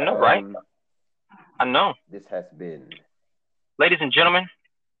 I know, right? I know. This has been, ladies and gentlemen,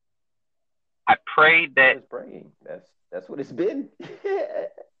 I pray that. Praying. That's what it's been.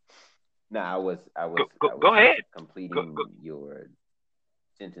 Nah, I was Go ahead. completing your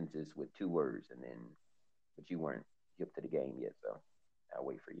sentences with 2 words, and then, but you weren't hip to the game yet, so I'll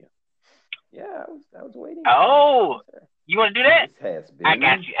wait for you. Yeah, I was waiting. Oh, you want to do that? This has been. I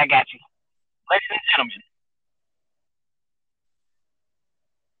got you. Ladies and gentlemen.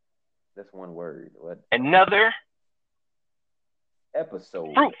 That's one word. What? Another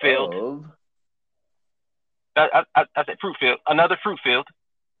episode fruit field. Of... I said fruit field. Another fruit field.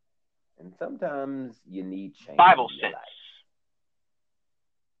 And sometimes you need change. Bible sense.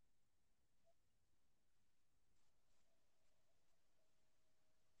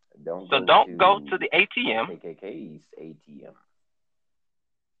 Don't go to the ATM. KKK's ATM.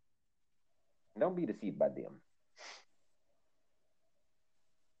 Don't be deceived by them.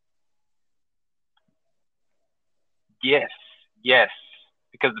 Yes.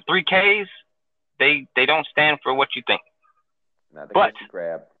 Because the 3Ks, they don't stand for what you think. But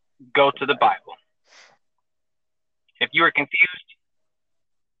go to the Bible. If you are confused,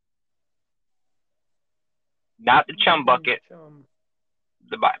 not the chum bucket,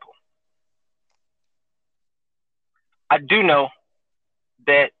 the Bible. I do know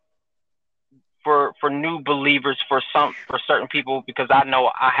that for new believers, for certain people, because I know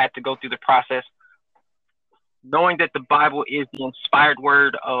I had to go through the process, knowing that the Bible is the inspired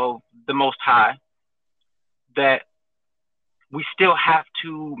word of the Most High, that we still have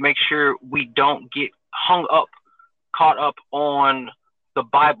to make sure we don't get caught up on the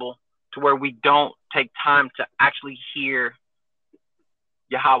Bible to where we don't take time to actually hear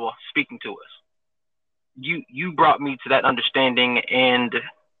Yahweh speaking to us. You brought me to that understanding, and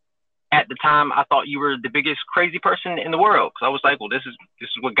at the time I thought you were the biggest crazy person in the world, because I was like, well, this is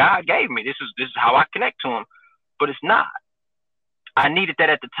what God gave me. This is how I connect to him. But it's not. I needed that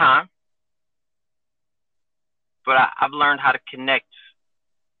at the time, but I've learned how to connect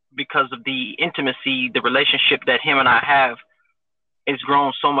because of the intimacy, the relationship that him and I have is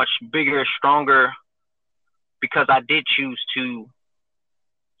grown so much bigger, stronger, because I did choose to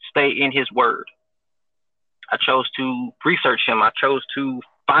stay in his word. I chose to research him. I chose to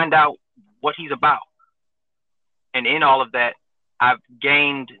find out what he's about. And in all of that, I've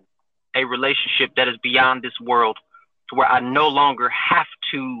gained a relationship that is beyond this world, to where I no longer have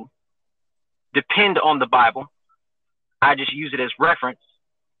to depend on the Bible. I just use it as reference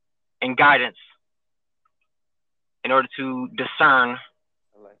and guidance in order to discern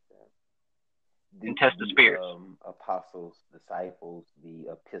and test the spirits. Apostles, disciples, the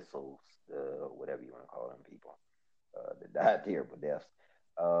epistles, whatever you want to call them, people that died terrible deaths.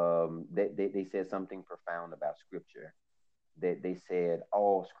 They said something profound about Scripture. They said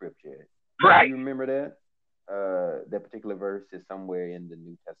all Scripture. Right. Do you remember that? That particular verse is somewhere in the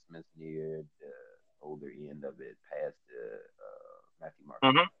New Testament, near the older end of it, past the Matthew,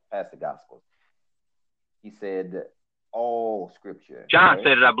 Mark, past the Gospels. He said all Scripture. John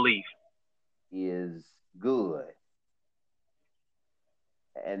said it, I believe. Is good.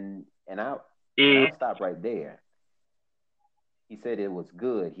 And I'll stop right there. He said it was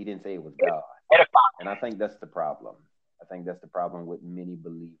good. He didn't say it was God. And I think that's the problem. I think that's the problem with many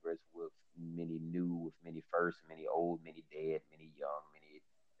believers, with many new, with many first, many old, many dead, many young, many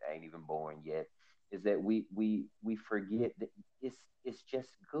ain't even born yet, is that we forget that it's just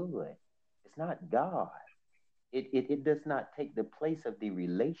good. It's not God. It does not take the place of the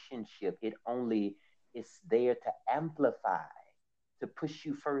relationship. It only is there to amplify, to push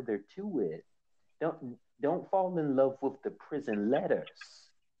you further to it. Don't fall in love with the prison letters,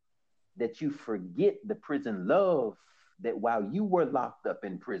 that you forget the prison love, that while you were locked up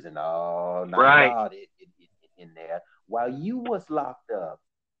in prison, not God in there, while you was locked up,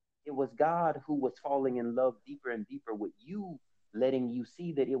 it was God who was falling in love deeper and deeper with you, letting you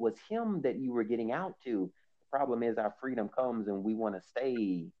see that it was him that you were getting out to. The problem is our freedom comes and we want to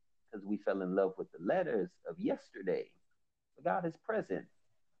stay because we fell in love with the letters of yesterday. But God is present.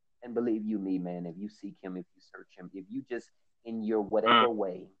 And believe you me, man, if you seek him, if you search him, if you just in your whatever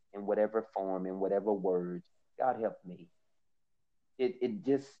way, in whatever form, in whatever words, God help me. It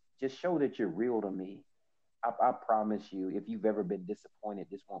just show that you're real to me. I promise you, if you've ever been disappointed,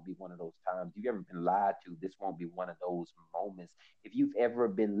 this won't be one of those times. If you've ever been lied to, this won't be one of those moments. If you've ever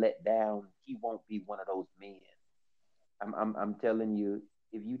been let down, he won't be one of those men. I'm telling you,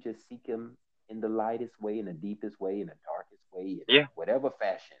 if you just seek him in the lightest way, in the deepest way, in the darkest way, in Yeah. whatever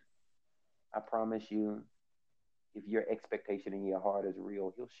fashion, I promise you, if your expectation in your heart is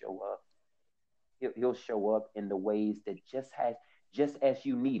real, he'll show up. He'll show up in the ways that just as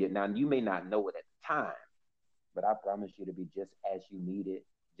you need it. Now you may not know it at the time, but I promise you to be just as you need it,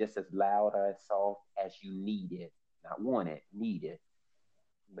 just as loud or as soft as you need it. Not want it, need it.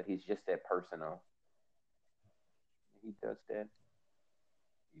 But he's just that personal. He does that.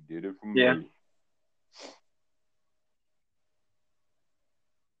 He did it for Yeah. me.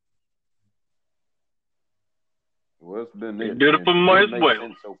 Well, it's been it. Did it for me as It makes well.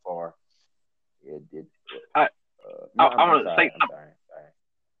 sense so far. It did. I No, I want to say I'm something. sorry.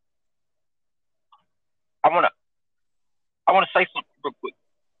 I want to say something real quick.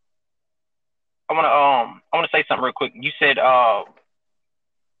 I want to say something real quick. You said a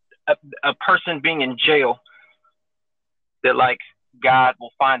person being in jail, that like God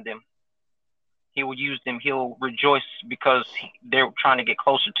will find them. He will use them. He'll rejoice because they're trying to get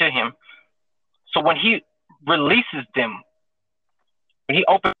closer to him. So when he releases them, when he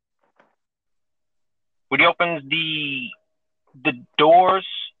opens the doors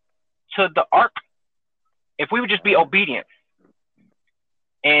to the ark, if we would just be obedient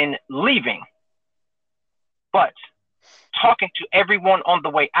and leaving, but talking to everyone on the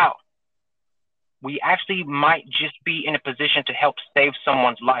way out, we actually might just be in a position to help save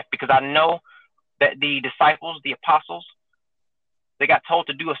someone's life. Because I know that the disciples, the apostles, they got told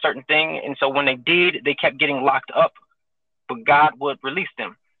to do a certain thing. And so when they did, they kept getting locked up, but God would release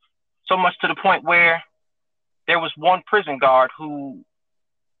them. So much to the point where there was one prison guard who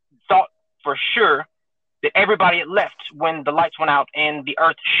thought for sure that everybody had left when the lights went out and the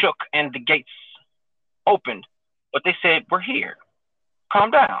earth shook and the gates opened. But they said, "We're here.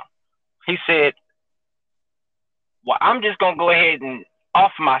 Calm down." He said, "Well, I'm just going to go ahead and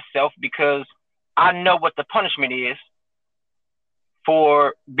off myself because I know what the punishment is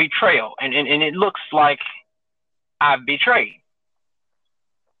for betrayal. And it looks like I've betrayed."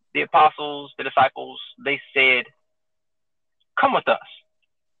 The apostles, the disciples, they said, "Come with us.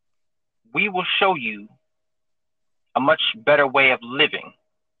 We will show you a much better way of living."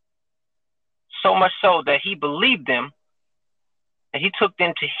 So much so that he believed them, and he took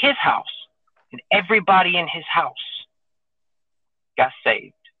them to his house, and everybody in his house got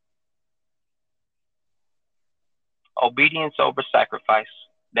saved. Obedience over sacrifice.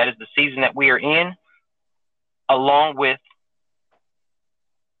 That is the season that we are in, along with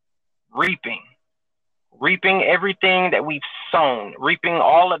reaping. Reaping everything that we've sown, reaping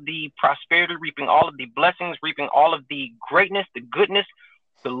all of the prosperity, reaping all of the blessings, reaping all of the greatness, the goodness,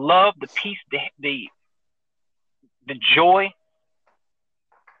 the love, the peace, the joy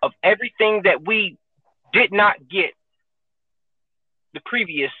of everything that we did not get the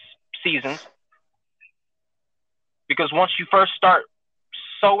previous seasons. Because once you first start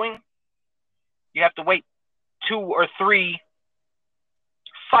sowing, you have to wait 2 or 3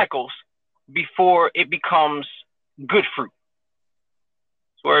 cycles before it becomes good fruit.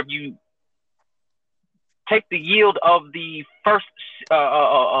 So if you take the yield of the first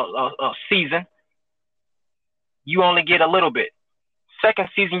season, you only get a little bit. Second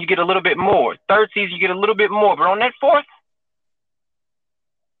season, you get a little bit more. Third season, you get a little bit more. But on that fourth,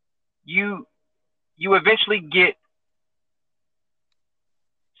 you eventually get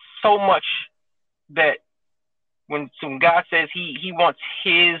so much that when God says he wants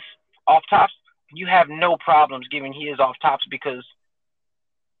his off tops, you have no problems giving his off tops because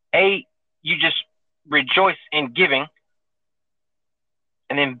A, you just rejoice in giving,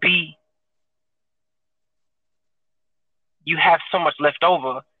 and then B, you have so much left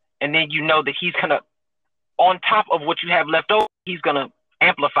over, and then you know that he's gonna, on top of what you have left over, he's gonna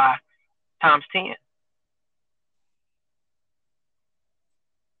amplify times 10.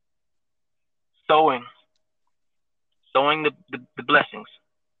 Sowing the blessings.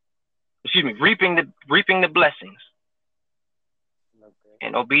 Excuse me, reaping the blessings.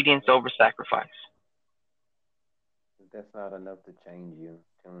 And obedience over sacrifice. If that's not enough to change you,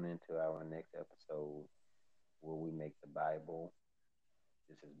 tune into our next episode where we make the Bible.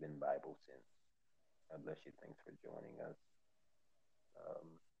 This has been Bible Sense. God bless you. Thanks for joining us.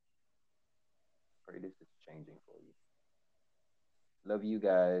 Pray this is changing for you. Love you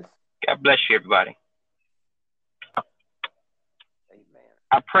guys. God bless you, everybody. Amen.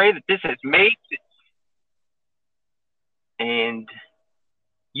 I pray that this has made sense and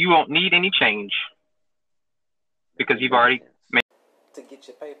you won't need any change because you've already made to get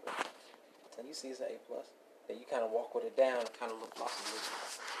your paper. And you see it's an A+. Then you kind of walk with it down and kind of look awesome.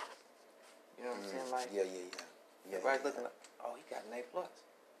 You know what I'm saying? Like, yeah. everybody's looking like, oh, he got an A plus.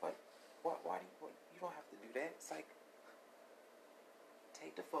 But why do you don't have to do that. It's like,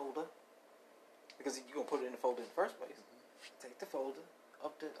 take the folder, because you're gonna put it in the folder in the first place. Take the folder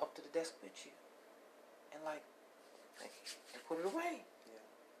up to the desk with you, and put it away.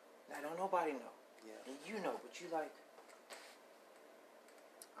 Yeah. Now don't nobody know. Yeah. And you know, but you like,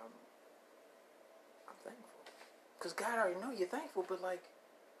 I'm thankful, because God already know you're thankful, but like,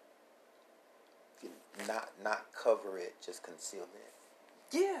 Not cover it, just conceal it.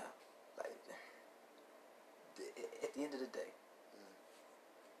 yeah, like at the end of the day,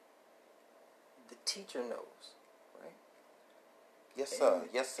 the teacher knows, right? Yes, sir. And-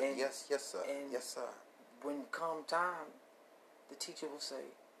 Yes, sir. and- Yes, sir. and- Yes, sir. When come time, the teacher will say,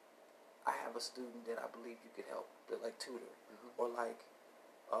 I have a student that I believe you could help, that like tutor, or like,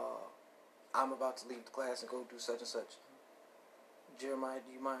 I'm about to leave the class and go do such and such. Jeremiah,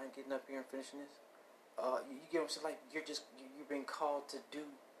 do you mind getting up here and finishing this? You get what I'm saying? Like, you're being called to do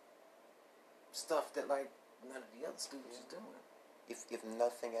stuff that like none of the other students is doing. If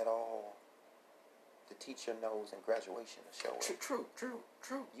nothing at all, the teacher knows in graduation to show it. True.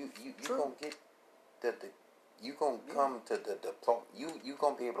 You True. gonna get you gonna come to the diploma. You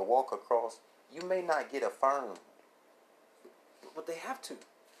gonna be able to walk across. You may not get affirmed, But they have to,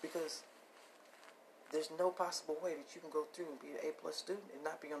 because there's no possible way that you can go through and be an A+ student and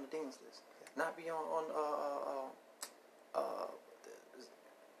not be on the dean's list, not be on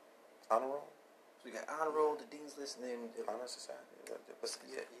honor roll, so we got honor roll, the dean's list, and then honor society.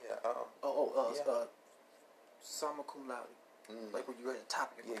 But summa cum laude, Mm. like when you're at the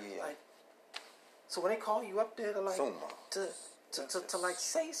top of your Yeah, yeah. Like, so when they call you up there to like Summa. to like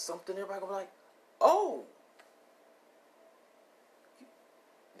say something, everybody gonna be like, oh.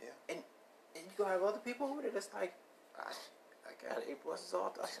 Yeah. And you gonna have other people over there that's like, I got A pluses all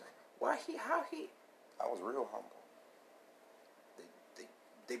the time. Why how he? I was real humble.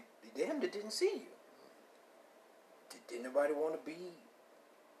 They damn that didn't see you. Did nobody want to be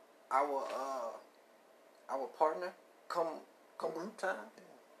our partner come group time?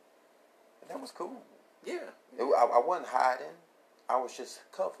 And that was cool. Yeah. I wasn't hiding. I was just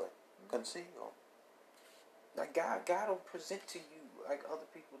covered, concealed. Like God will present to you like other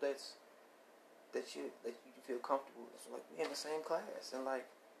people that you feel comfortable with. So like we in the same class, and like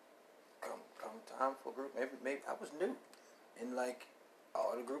come time for a group. Maybe I was new, and like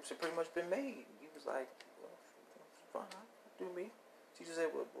all the groups had pretty much been made. He was like, well, fine, I'll do me. She just said,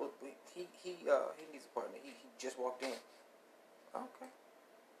 well he needs a partner. He just walked in. Okay.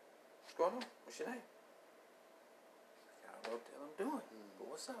 What's going on? What's your name? I don't know what the hell I'm doing. But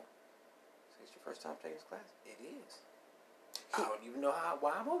what's up? So it's your first time taking this class? It is. I don't even know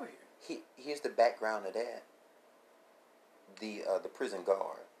why I'm over here. Here's the background of that. The prison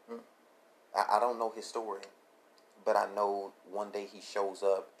guard. I don't know his story, but I know one day he shows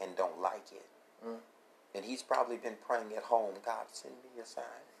up and don't like it. And he's probably been praying at home, God, send me a sign.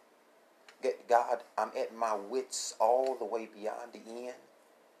 God, I'm at my wits all the way beyond the end.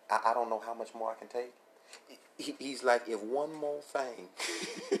 I don't know how much more I can take. He's like, if one more thing,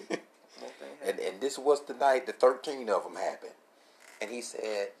 and this was the night the 13 of them happened. And he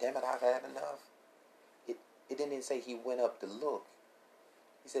said, damn it, I've had enough. It didn't even say he went up to look.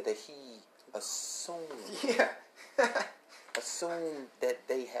 He said that he assumed that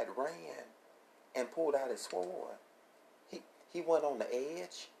they had ran and pulled out his sword. He went on the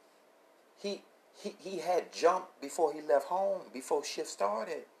edge. He had jumped before he left home, before shift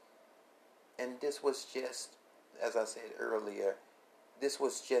started. And this was just, as I said earlier, this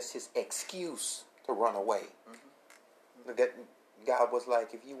was just his excuse to run away. God was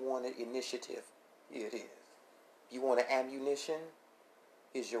like, if you wanted initiative, here it is. You wanted ammunition,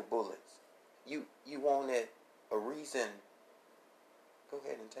 here's your bullets. You wanted a reason, go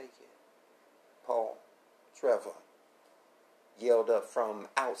ahead and take it. Paul, Trevor, yelled up from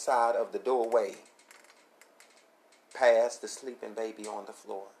outside of the doorway, past the sleeping baby on the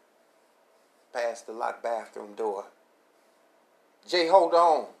floor, past the locked bathroom door. Jay, hold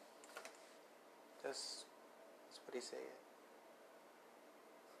on. That's what he said.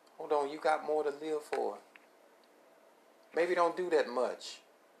 Hold on, you got more to live for. Maybe don't do that much.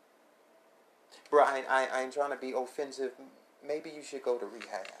 Bro, I ain't trying to be offensive. Maybe you should go to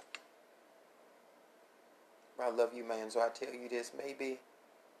rehab. Bro, I love you, man, so I tell you this. Maybe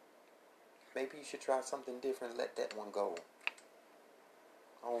you should try something different. Let that one go.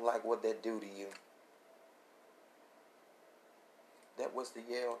 I don't like what that do to you. That was the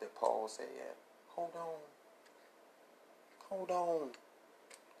yell that Paul said. Hold on. Hold on.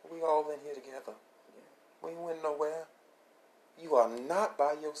 We all in here together. We ain't went nowhere. You are not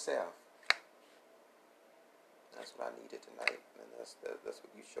by yourself. That's what I needed tonight, and that's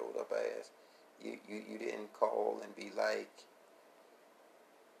what you showed up as. You didn't call and be like,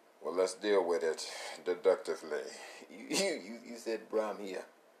 well, let's deal with it deductively. You said, bro, I'm here.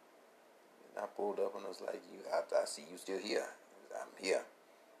 And I pulled up and I was like, I see you still here. I'm here.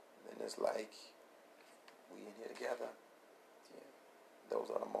 And then it's like, we in here together. Yeah. Those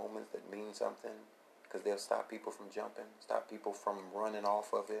are the moments that mean something, because they'll stop people from jumping, stop people from running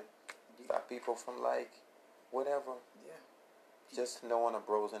off of it, stop people from like, whatever. Yeah. Just knowing a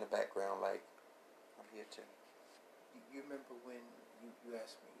bro's in the background, like, I'm here too. You remember when you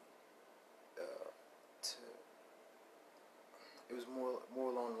asked me it was more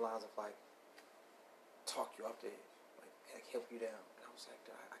along the lines of like, talk you up there, like help you down. And I was like,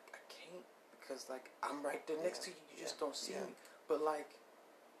 I can't, because like I'm right there next to you. You just don't see me. But like,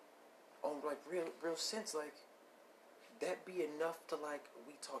 on like real sense, like that be enough to like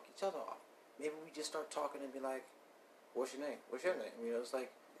we talk each other off. Maybe we just start talking and be like, what's your name? What's your name? You know, it's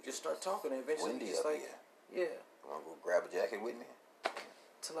like just start talking and eventually Windy just up like here. yeah. Wanna go grab a jacket with me?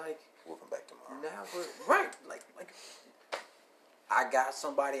 To like We'll come back tomorrow. now we're right. Like I got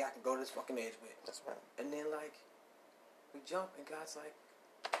somebody I can go to this fucking edge with. That's right. And then like we jump and God's like,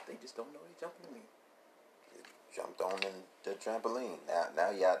 they just don't know they jumping to me. Jumped on in the trampoline.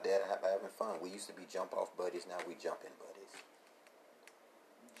 Now you out there having fun. We used to be jump off buddies. Now we jumping buddies.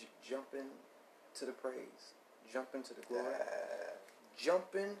 Jumping to the praise, jumping to the glory,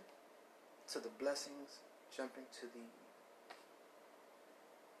 jumping to the blessings, jumping to the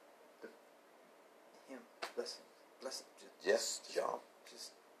him blessings. Just jump.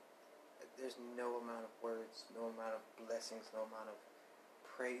 Just there's no amount of words, no amount of blessings, no amount of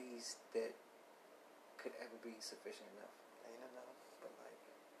praise that could ever be sufficient enough. Ain't enough. But like,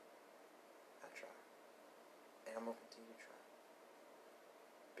 I try, and I'm gonna continue to try,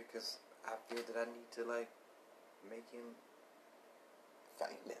 because I feel that I need to like make him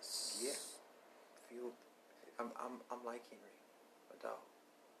famous. Yeah. Feel I'm like Henry, a dog.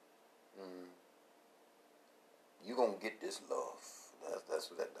 You gonna get this love. That's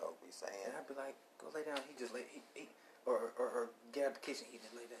what that dog be saying. And I'd be like, go lay down. He just lay or get out the kitchen. He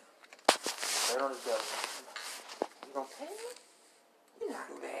just lay down. Right on his belly. You gonna pay me? You're not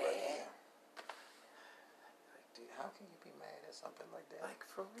mad. Like, dude, how can you be mad at something like that? Like,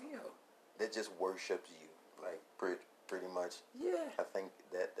 for real. That just worships you. Like, pretty much. Yeah. I think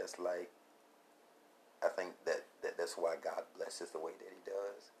that's like, that's why God blesses the way that he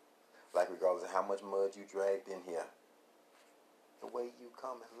does. Like, regardless of how much mud you dragged in here, the way you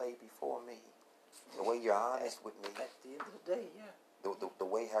come and lay before me, the way you're honest with me. At the end of the day, yeah. The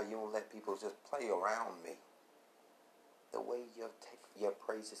way how you don't let people just play around me. The way your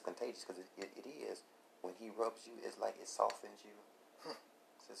praise is contagious, because it is. When he rubs you, it's like it softens you.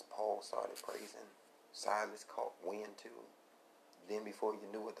 Since Paul started praising, Silas caught wind too. Then before you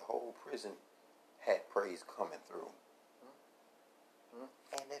knew it, the whole prison had praise coming through.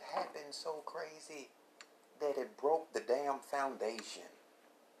 And it happened so crazy that it broke the damn foundation.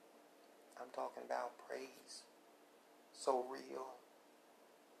 I'm talking about praise. So real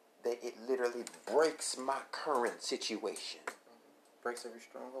that it literally breaks my current situation. Breaks every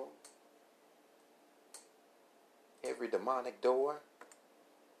stronghold. Every demonic door.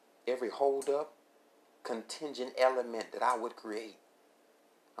 Every hold up. Contingent element that I would create.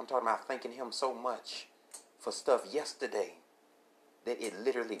 I'm talking about thanking him so much for stuff yesterday that it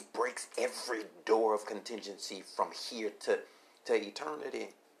literally breaks every door of contingency from here to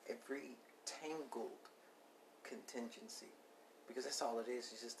eternity. Every tangled contingency. Because that's all it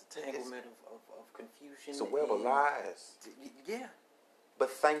is. It's just a tanglement of confusion. It's a web of lies. Yeah.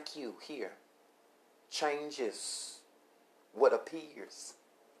 But thank you here changes what appears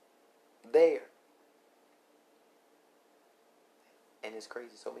there. And it's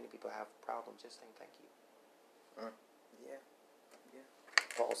crazy. So many people have problems just saying thank you. Yeah.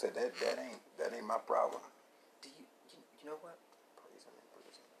 Paul said that ain't my problem. Do you know what? Praise him and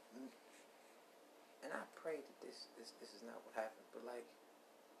praise him. And I pray that this is not what happened, but like,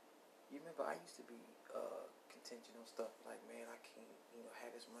 you remember I used to be contingent on stuff like, man, I can't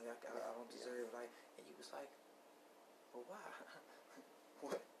have this money, I don't deserve it, like, and you was like, well, why?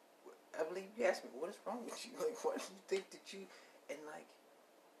 what? I believe you asked me, what is wrong with you? Like, what do you think that you? And like,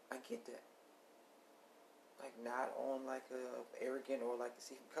 I get that. Like, not on like a arrogant or like to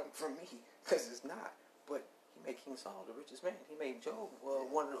see him coming from me, because it's not. But he made King Saul the richest man. He made Job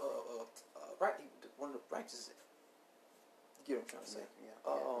one of the righteous. You get what I'm trying to say? Yeah.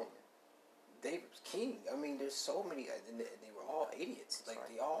 David was king. I mean, there's so many, and they were all idiots. Like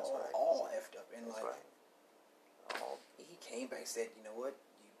they all effed up, and like he came back and said, you know what,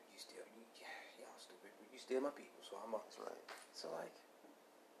 y'all stupid. You still my people, so I'm up. That's right. So like,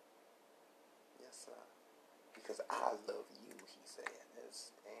 yes, sir. Because I love you, he said. It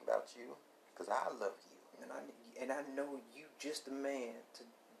ain't about you. Because I love you. And I know you just the man to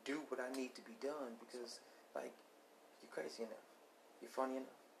do what I need to be done, because like, you're crazy enough, you're funny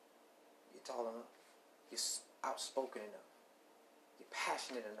enough, you're tall enough, you're outspoken enough, you're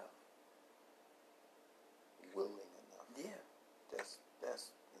passionate enough, willing enough. Yeah.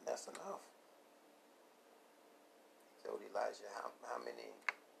 That's enough. So Elijah, how many?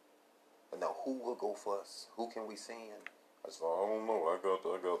 Now who will go first? Who can we send? I said, I don't know.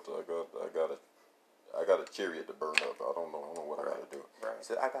 I got a chariot to burn up. I don't know what I got to do. Right. He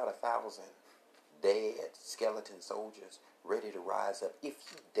said, I got 1,000 dead skeleton soldiers ready to rise up.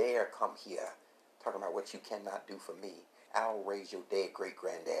 If you dare come here, talking about what you cannot do for me, I'll raise your dead great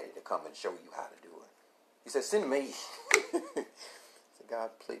granddaddy to come and show you how to do it. He said, send me. So God,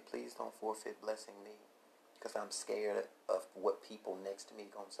 please don't forfeit blessing me, because I'm scared of what people next to me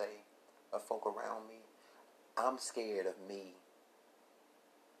gonna say, of folk around me. I'm scared of me.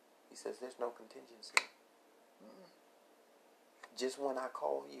 He says, there's no contingency. Just when I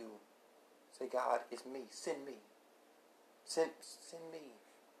call you, say, God, it's me. Send me. Send me.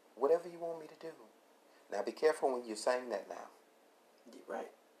 Whatever you want me to do. Now be careful when you're saying that now. You're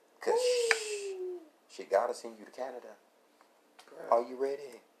right. Because shit, God will send you to Canada. Right. Are you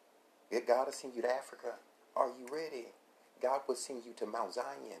ready? God will send you to Africa. Are you ready? God will send you to Mount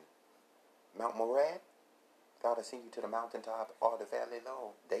Zion. Mount Morad. God will send you to the mountaintop or the valley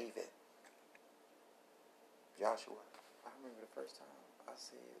low. David. Joshua. I remember the first time I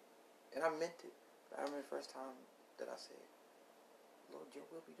said, and I meant it, but I remember the first time that I said, Lord, your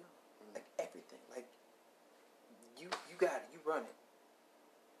will be done. Like everything. Like, you got it. You run it.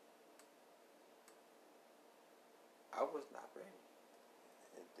 I was not ready.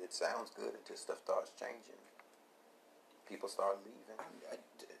 It sounds good until stuff starts changing. People start leaving.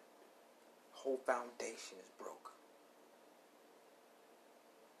 Whole foundation is broke.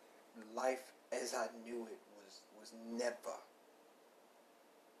 Life as I knew it was never.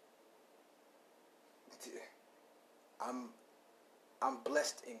 I'm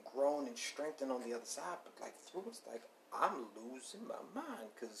blessed and grown and strengthened on the other side, but like through it's like I'm losing my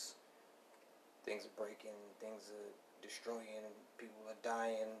mind, because things are breaking, things are destroying, people are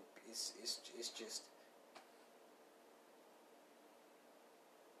dying. It's just.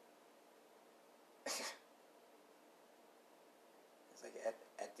 It's like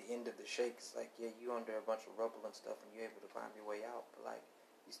at the end of the shake, it's like, yeah, you under a bunch of rubble and stuff, and you're able to climb your way out, but like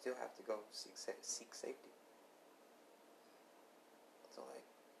you still have to go seek safety. So like,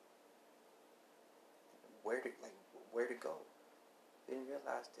 where to go? Didn't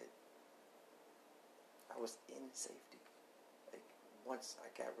realize that I was in safety. Like, once I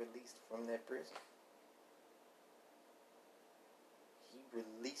got released from that prison, he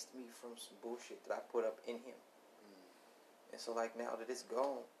released me from some bullshit that I put up in him. And so like, now that it's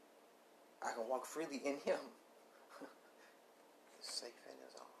gone, I can walk freely in him. Safe in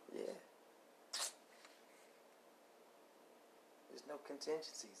his arms. Yeah. There's no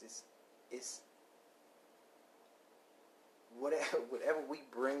contingencies. It's whatever we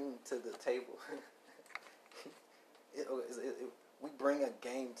bring to the table. We bring a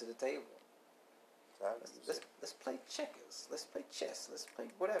game to the table. Let's play checkers. Let's play chess. Let's play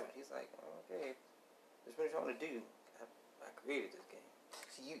whatever. He's like, okay, that's what you're trying to do. I created this game.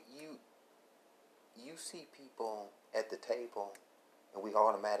 So you see people at the table, and we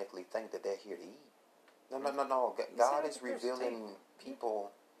automatically think that they're here to eat. No. God is revealing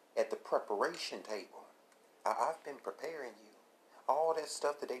people at the preparation table. I've been preparing you. All that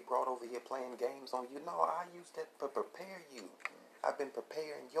stuff that they brought over here playing games on you, no, I used that to prepare you. I've been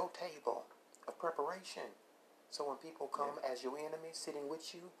preparing your table of preparation. So when people come as your enemy sitting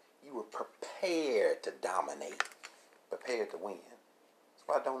with you, you were prepared to dominate, prepared to win. That's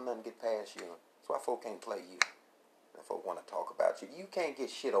why don't nothing get past you. That's why folk can't play you. And folk want to talk about you. You can't get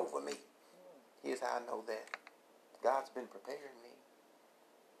shit over me. Here's how I know that. God's been preparing me.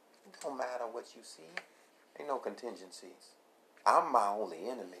 It don't matter what you see. Ain't no contingencies. I'm my only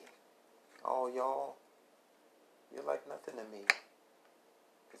enemy. All y'all, you're like nothing to me.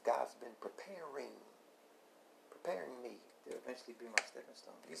 Because God's been preparing me. They'll eventually be my stepping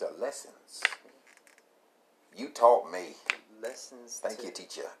stone. These are lessons. You taught me. Lessons. Thank you,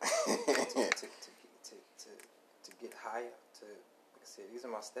 teacher. to get higher. Like I said, these are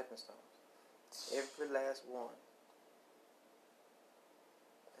my stepping stones. Every last one.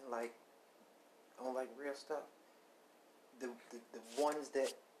 And like, on like real stuff, the ones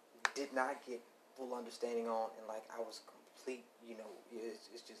that did not get full understanding on, and like I was complete, it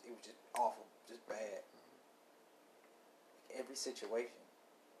was just awful, just bad. every situation.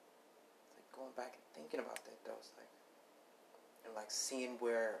 It's like going back and thinking about that though. It's like, and like seeing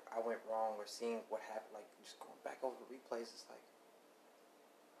where I went wrong or seeing what happened. Like just going back over the replays. It's like,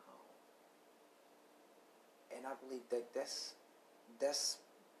 oh. And I believe that's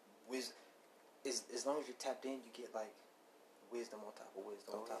wisdom. As long as you're tapped in, you get like wisdom on top of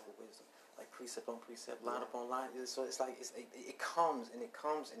wisdom on top of wisdom. Like precept on precept, line upon line. So it's like it comes and it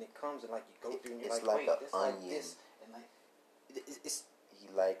comes and it comes and like you go through and you're it's like, like wait, this onion. like this and like it's he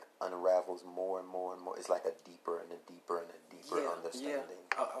like unravels more and more and more. It's like a deeper and a deeper and a deeper understanding.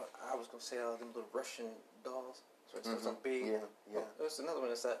 Yeah. I was gonna say them little Russian dolls. So it's something big. Yeah. Oh, there's another one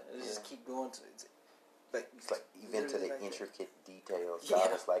that's just keep going to it's like even to the like intricate details. Yeah.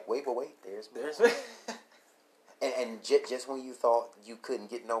 God is like, wait, there's more. And just when you thought you couldn't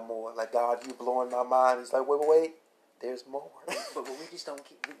get no more, like, God, you blowing my mind. He's like, wait, there's more. but we just don't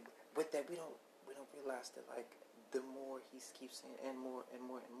keep with that. We don't realize that like the more he keeps saying and more and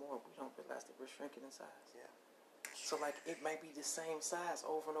more and more, we don't realize that we're shrinking in size. Yeah. So like it might be the same size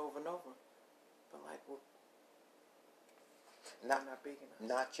over and over and over, but like not big enough.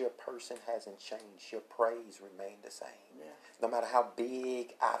 Not your person hasn't changed. Your praise remained the same. Yeah. No matter how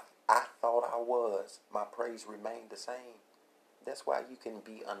big I thought I was, my praise remained the same. That's why you can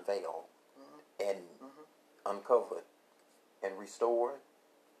be unveiled and uncovered and restored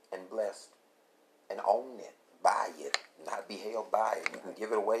and blessed and own it, buy it, not be held by it. You can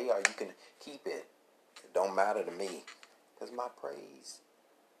give it away or you can keep it. It don't matter to me because my praise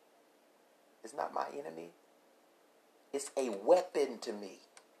is not my enemy. It's a weapon to me.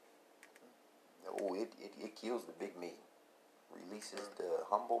 Oh, it kills the big me. Releases the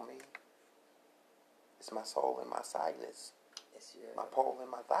humble me. It's my soul and my Silas. It's your, my Paul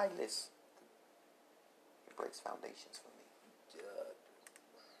and my Silas. It breaks foundations for me.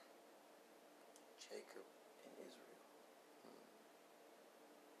 Jacob and Israel.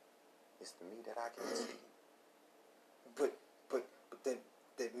 It's the me that I can see. But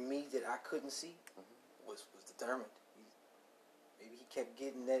that me that I couldn't see was determined. Maybe he kept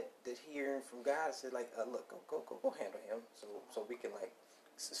getting that hearing from God and said like, look, go handle him, so we can like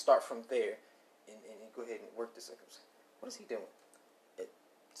start from there and go ahead and work this. What is he doing?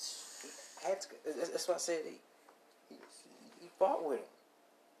 That's why I said he fought with him.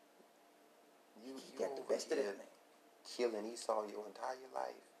 You got the rest of that man. Killing Esau your entire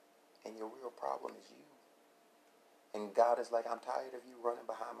life, and your real problem is you. And God is like, I'm tired of you running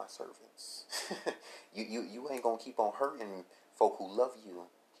behind my servants. you ain't gonna keep on hurting folk who love you.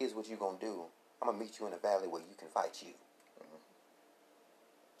 Here's what you gonna do. I'm gonna meet you in a valley where you can fight you.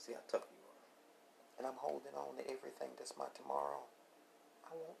 See how tough you are. And I'm holding on to everything that's my tomorrow.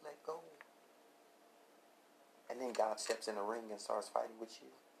 I won't let go. And then God steps in the ring and starts fighting with you.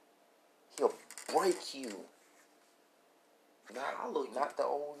 He'll break you. Not the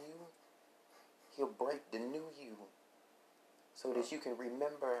old you. He'll break the new you. So that you can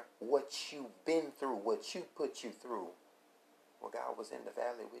remember what you've been through, what you put you through. Well, God was in the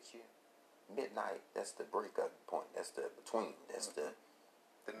valley with you. Midnight, that's the breakup point. That's the between. That's the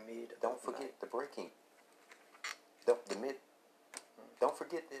mid. Don't forget the breaking. The mid. Don't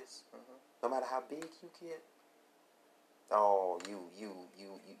forget this. No matter how big you get. Oh, you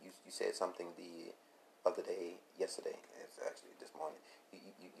said something the other day, yesterday. It's actually this morning.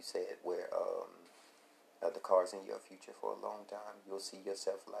 You said where the car's in your future for a long time. You'll see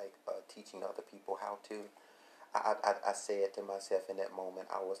yourself like teaching other people how to. I said to myself in that moment,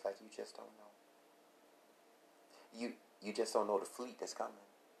 I was like, you just don't know. You just don't know the fleet that's coming.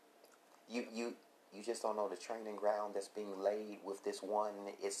 You just don't know the training ground that's being laid with this one.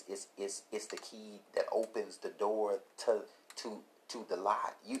 It's the key that opens the door to the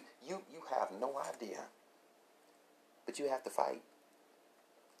lot. You have no idea. But you have to fight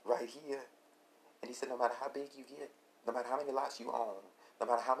right here. And he said, no matter how big you get, no matter how many lots you own, no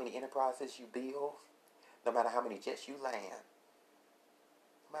matter how many enterprises you build, no matter how many jets you land,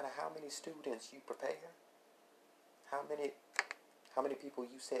 no matter how many students you prepare, how many people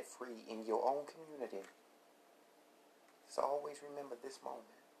you set free in your own community, just always remember this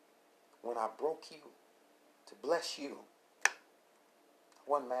moment. When I broke you to bless you, I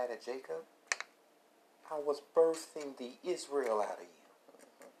wasn't mad at Jacob. I was birthing the Israel out of you.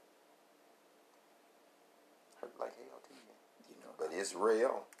 Hurt like hell to you. But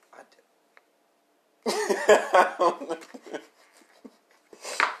Israel. I did.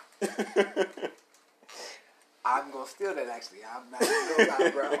 I'm gonna steal that actually. I'm not gonna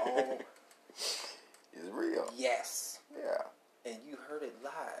lie, bro. Oh. It's real. Yes. Yeah. And you heard it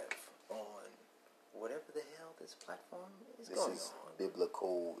live on whatever the hell this platform is going on. This is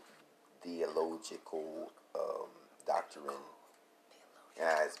biblical, theological, doctrine.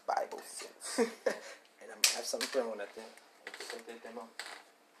 Yeah, it's Bible sense. And I'm gonna have something thrown at them.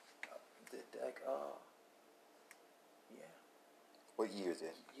 Yeah. What year is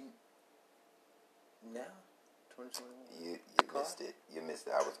it? Now, 2021. You missed it. You missed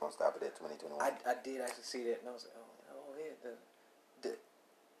it. I was gonna stop it at 2021. I did actually see that, and I was like, oh yeah.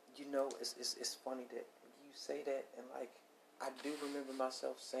 It's funny that you say that, and like I do remember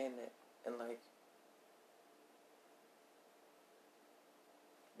myself saying that, and like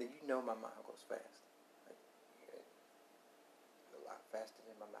that. My mind goes fast, like a lot faster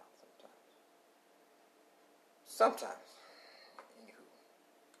than my mouth sometimes. Sometimes, anywho,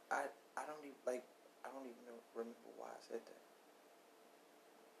 I don't even remember why I said that.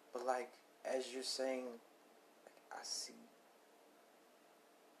 But like as you're saying, like, I see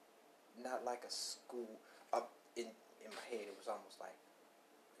not like a school up in my head. It was almost like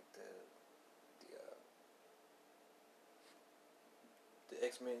the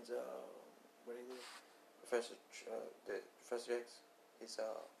X-Men's where they live, Professor X, his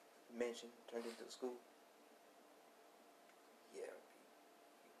mansion turned into a school. Yeah,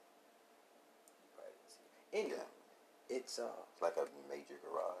 you probably didn't see it. Anyway, it's like a major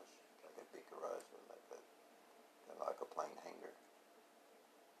garage, like a big garage, or like a plane hangar.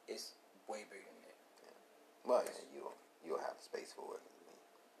 It's way bigger than that. Yeah. Well, you'll have space for it. I mean,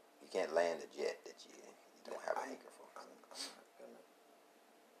 you can't land a jet that you don't have a hangar for. I'm not gonna.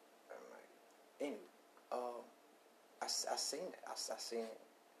 Anyway, I seen it. I seen it.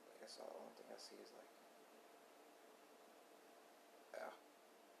 I guess the only thing I see is like, yeah.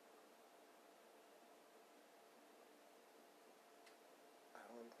 I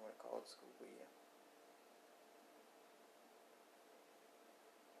don't even want to call it school, but yeah.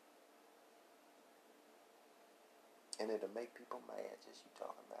 And it'll make people mad just you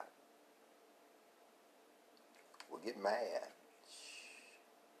talking about it. We'll get mad.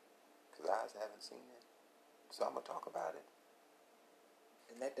 Because I haven't seen it. So I'm going to talk about it.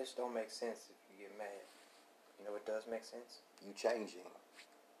 And that just don't make sense if you get mad. You know what does make sense? You changing.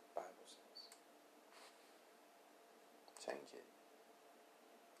 Bible sense. Change it.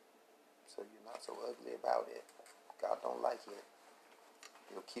 So you're not so ugly about it. God don't like it.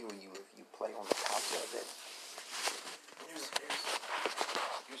 He'll kill you if you play on the top of it.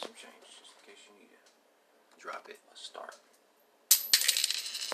 Here's some change, just in case you need it. Drop it. A start.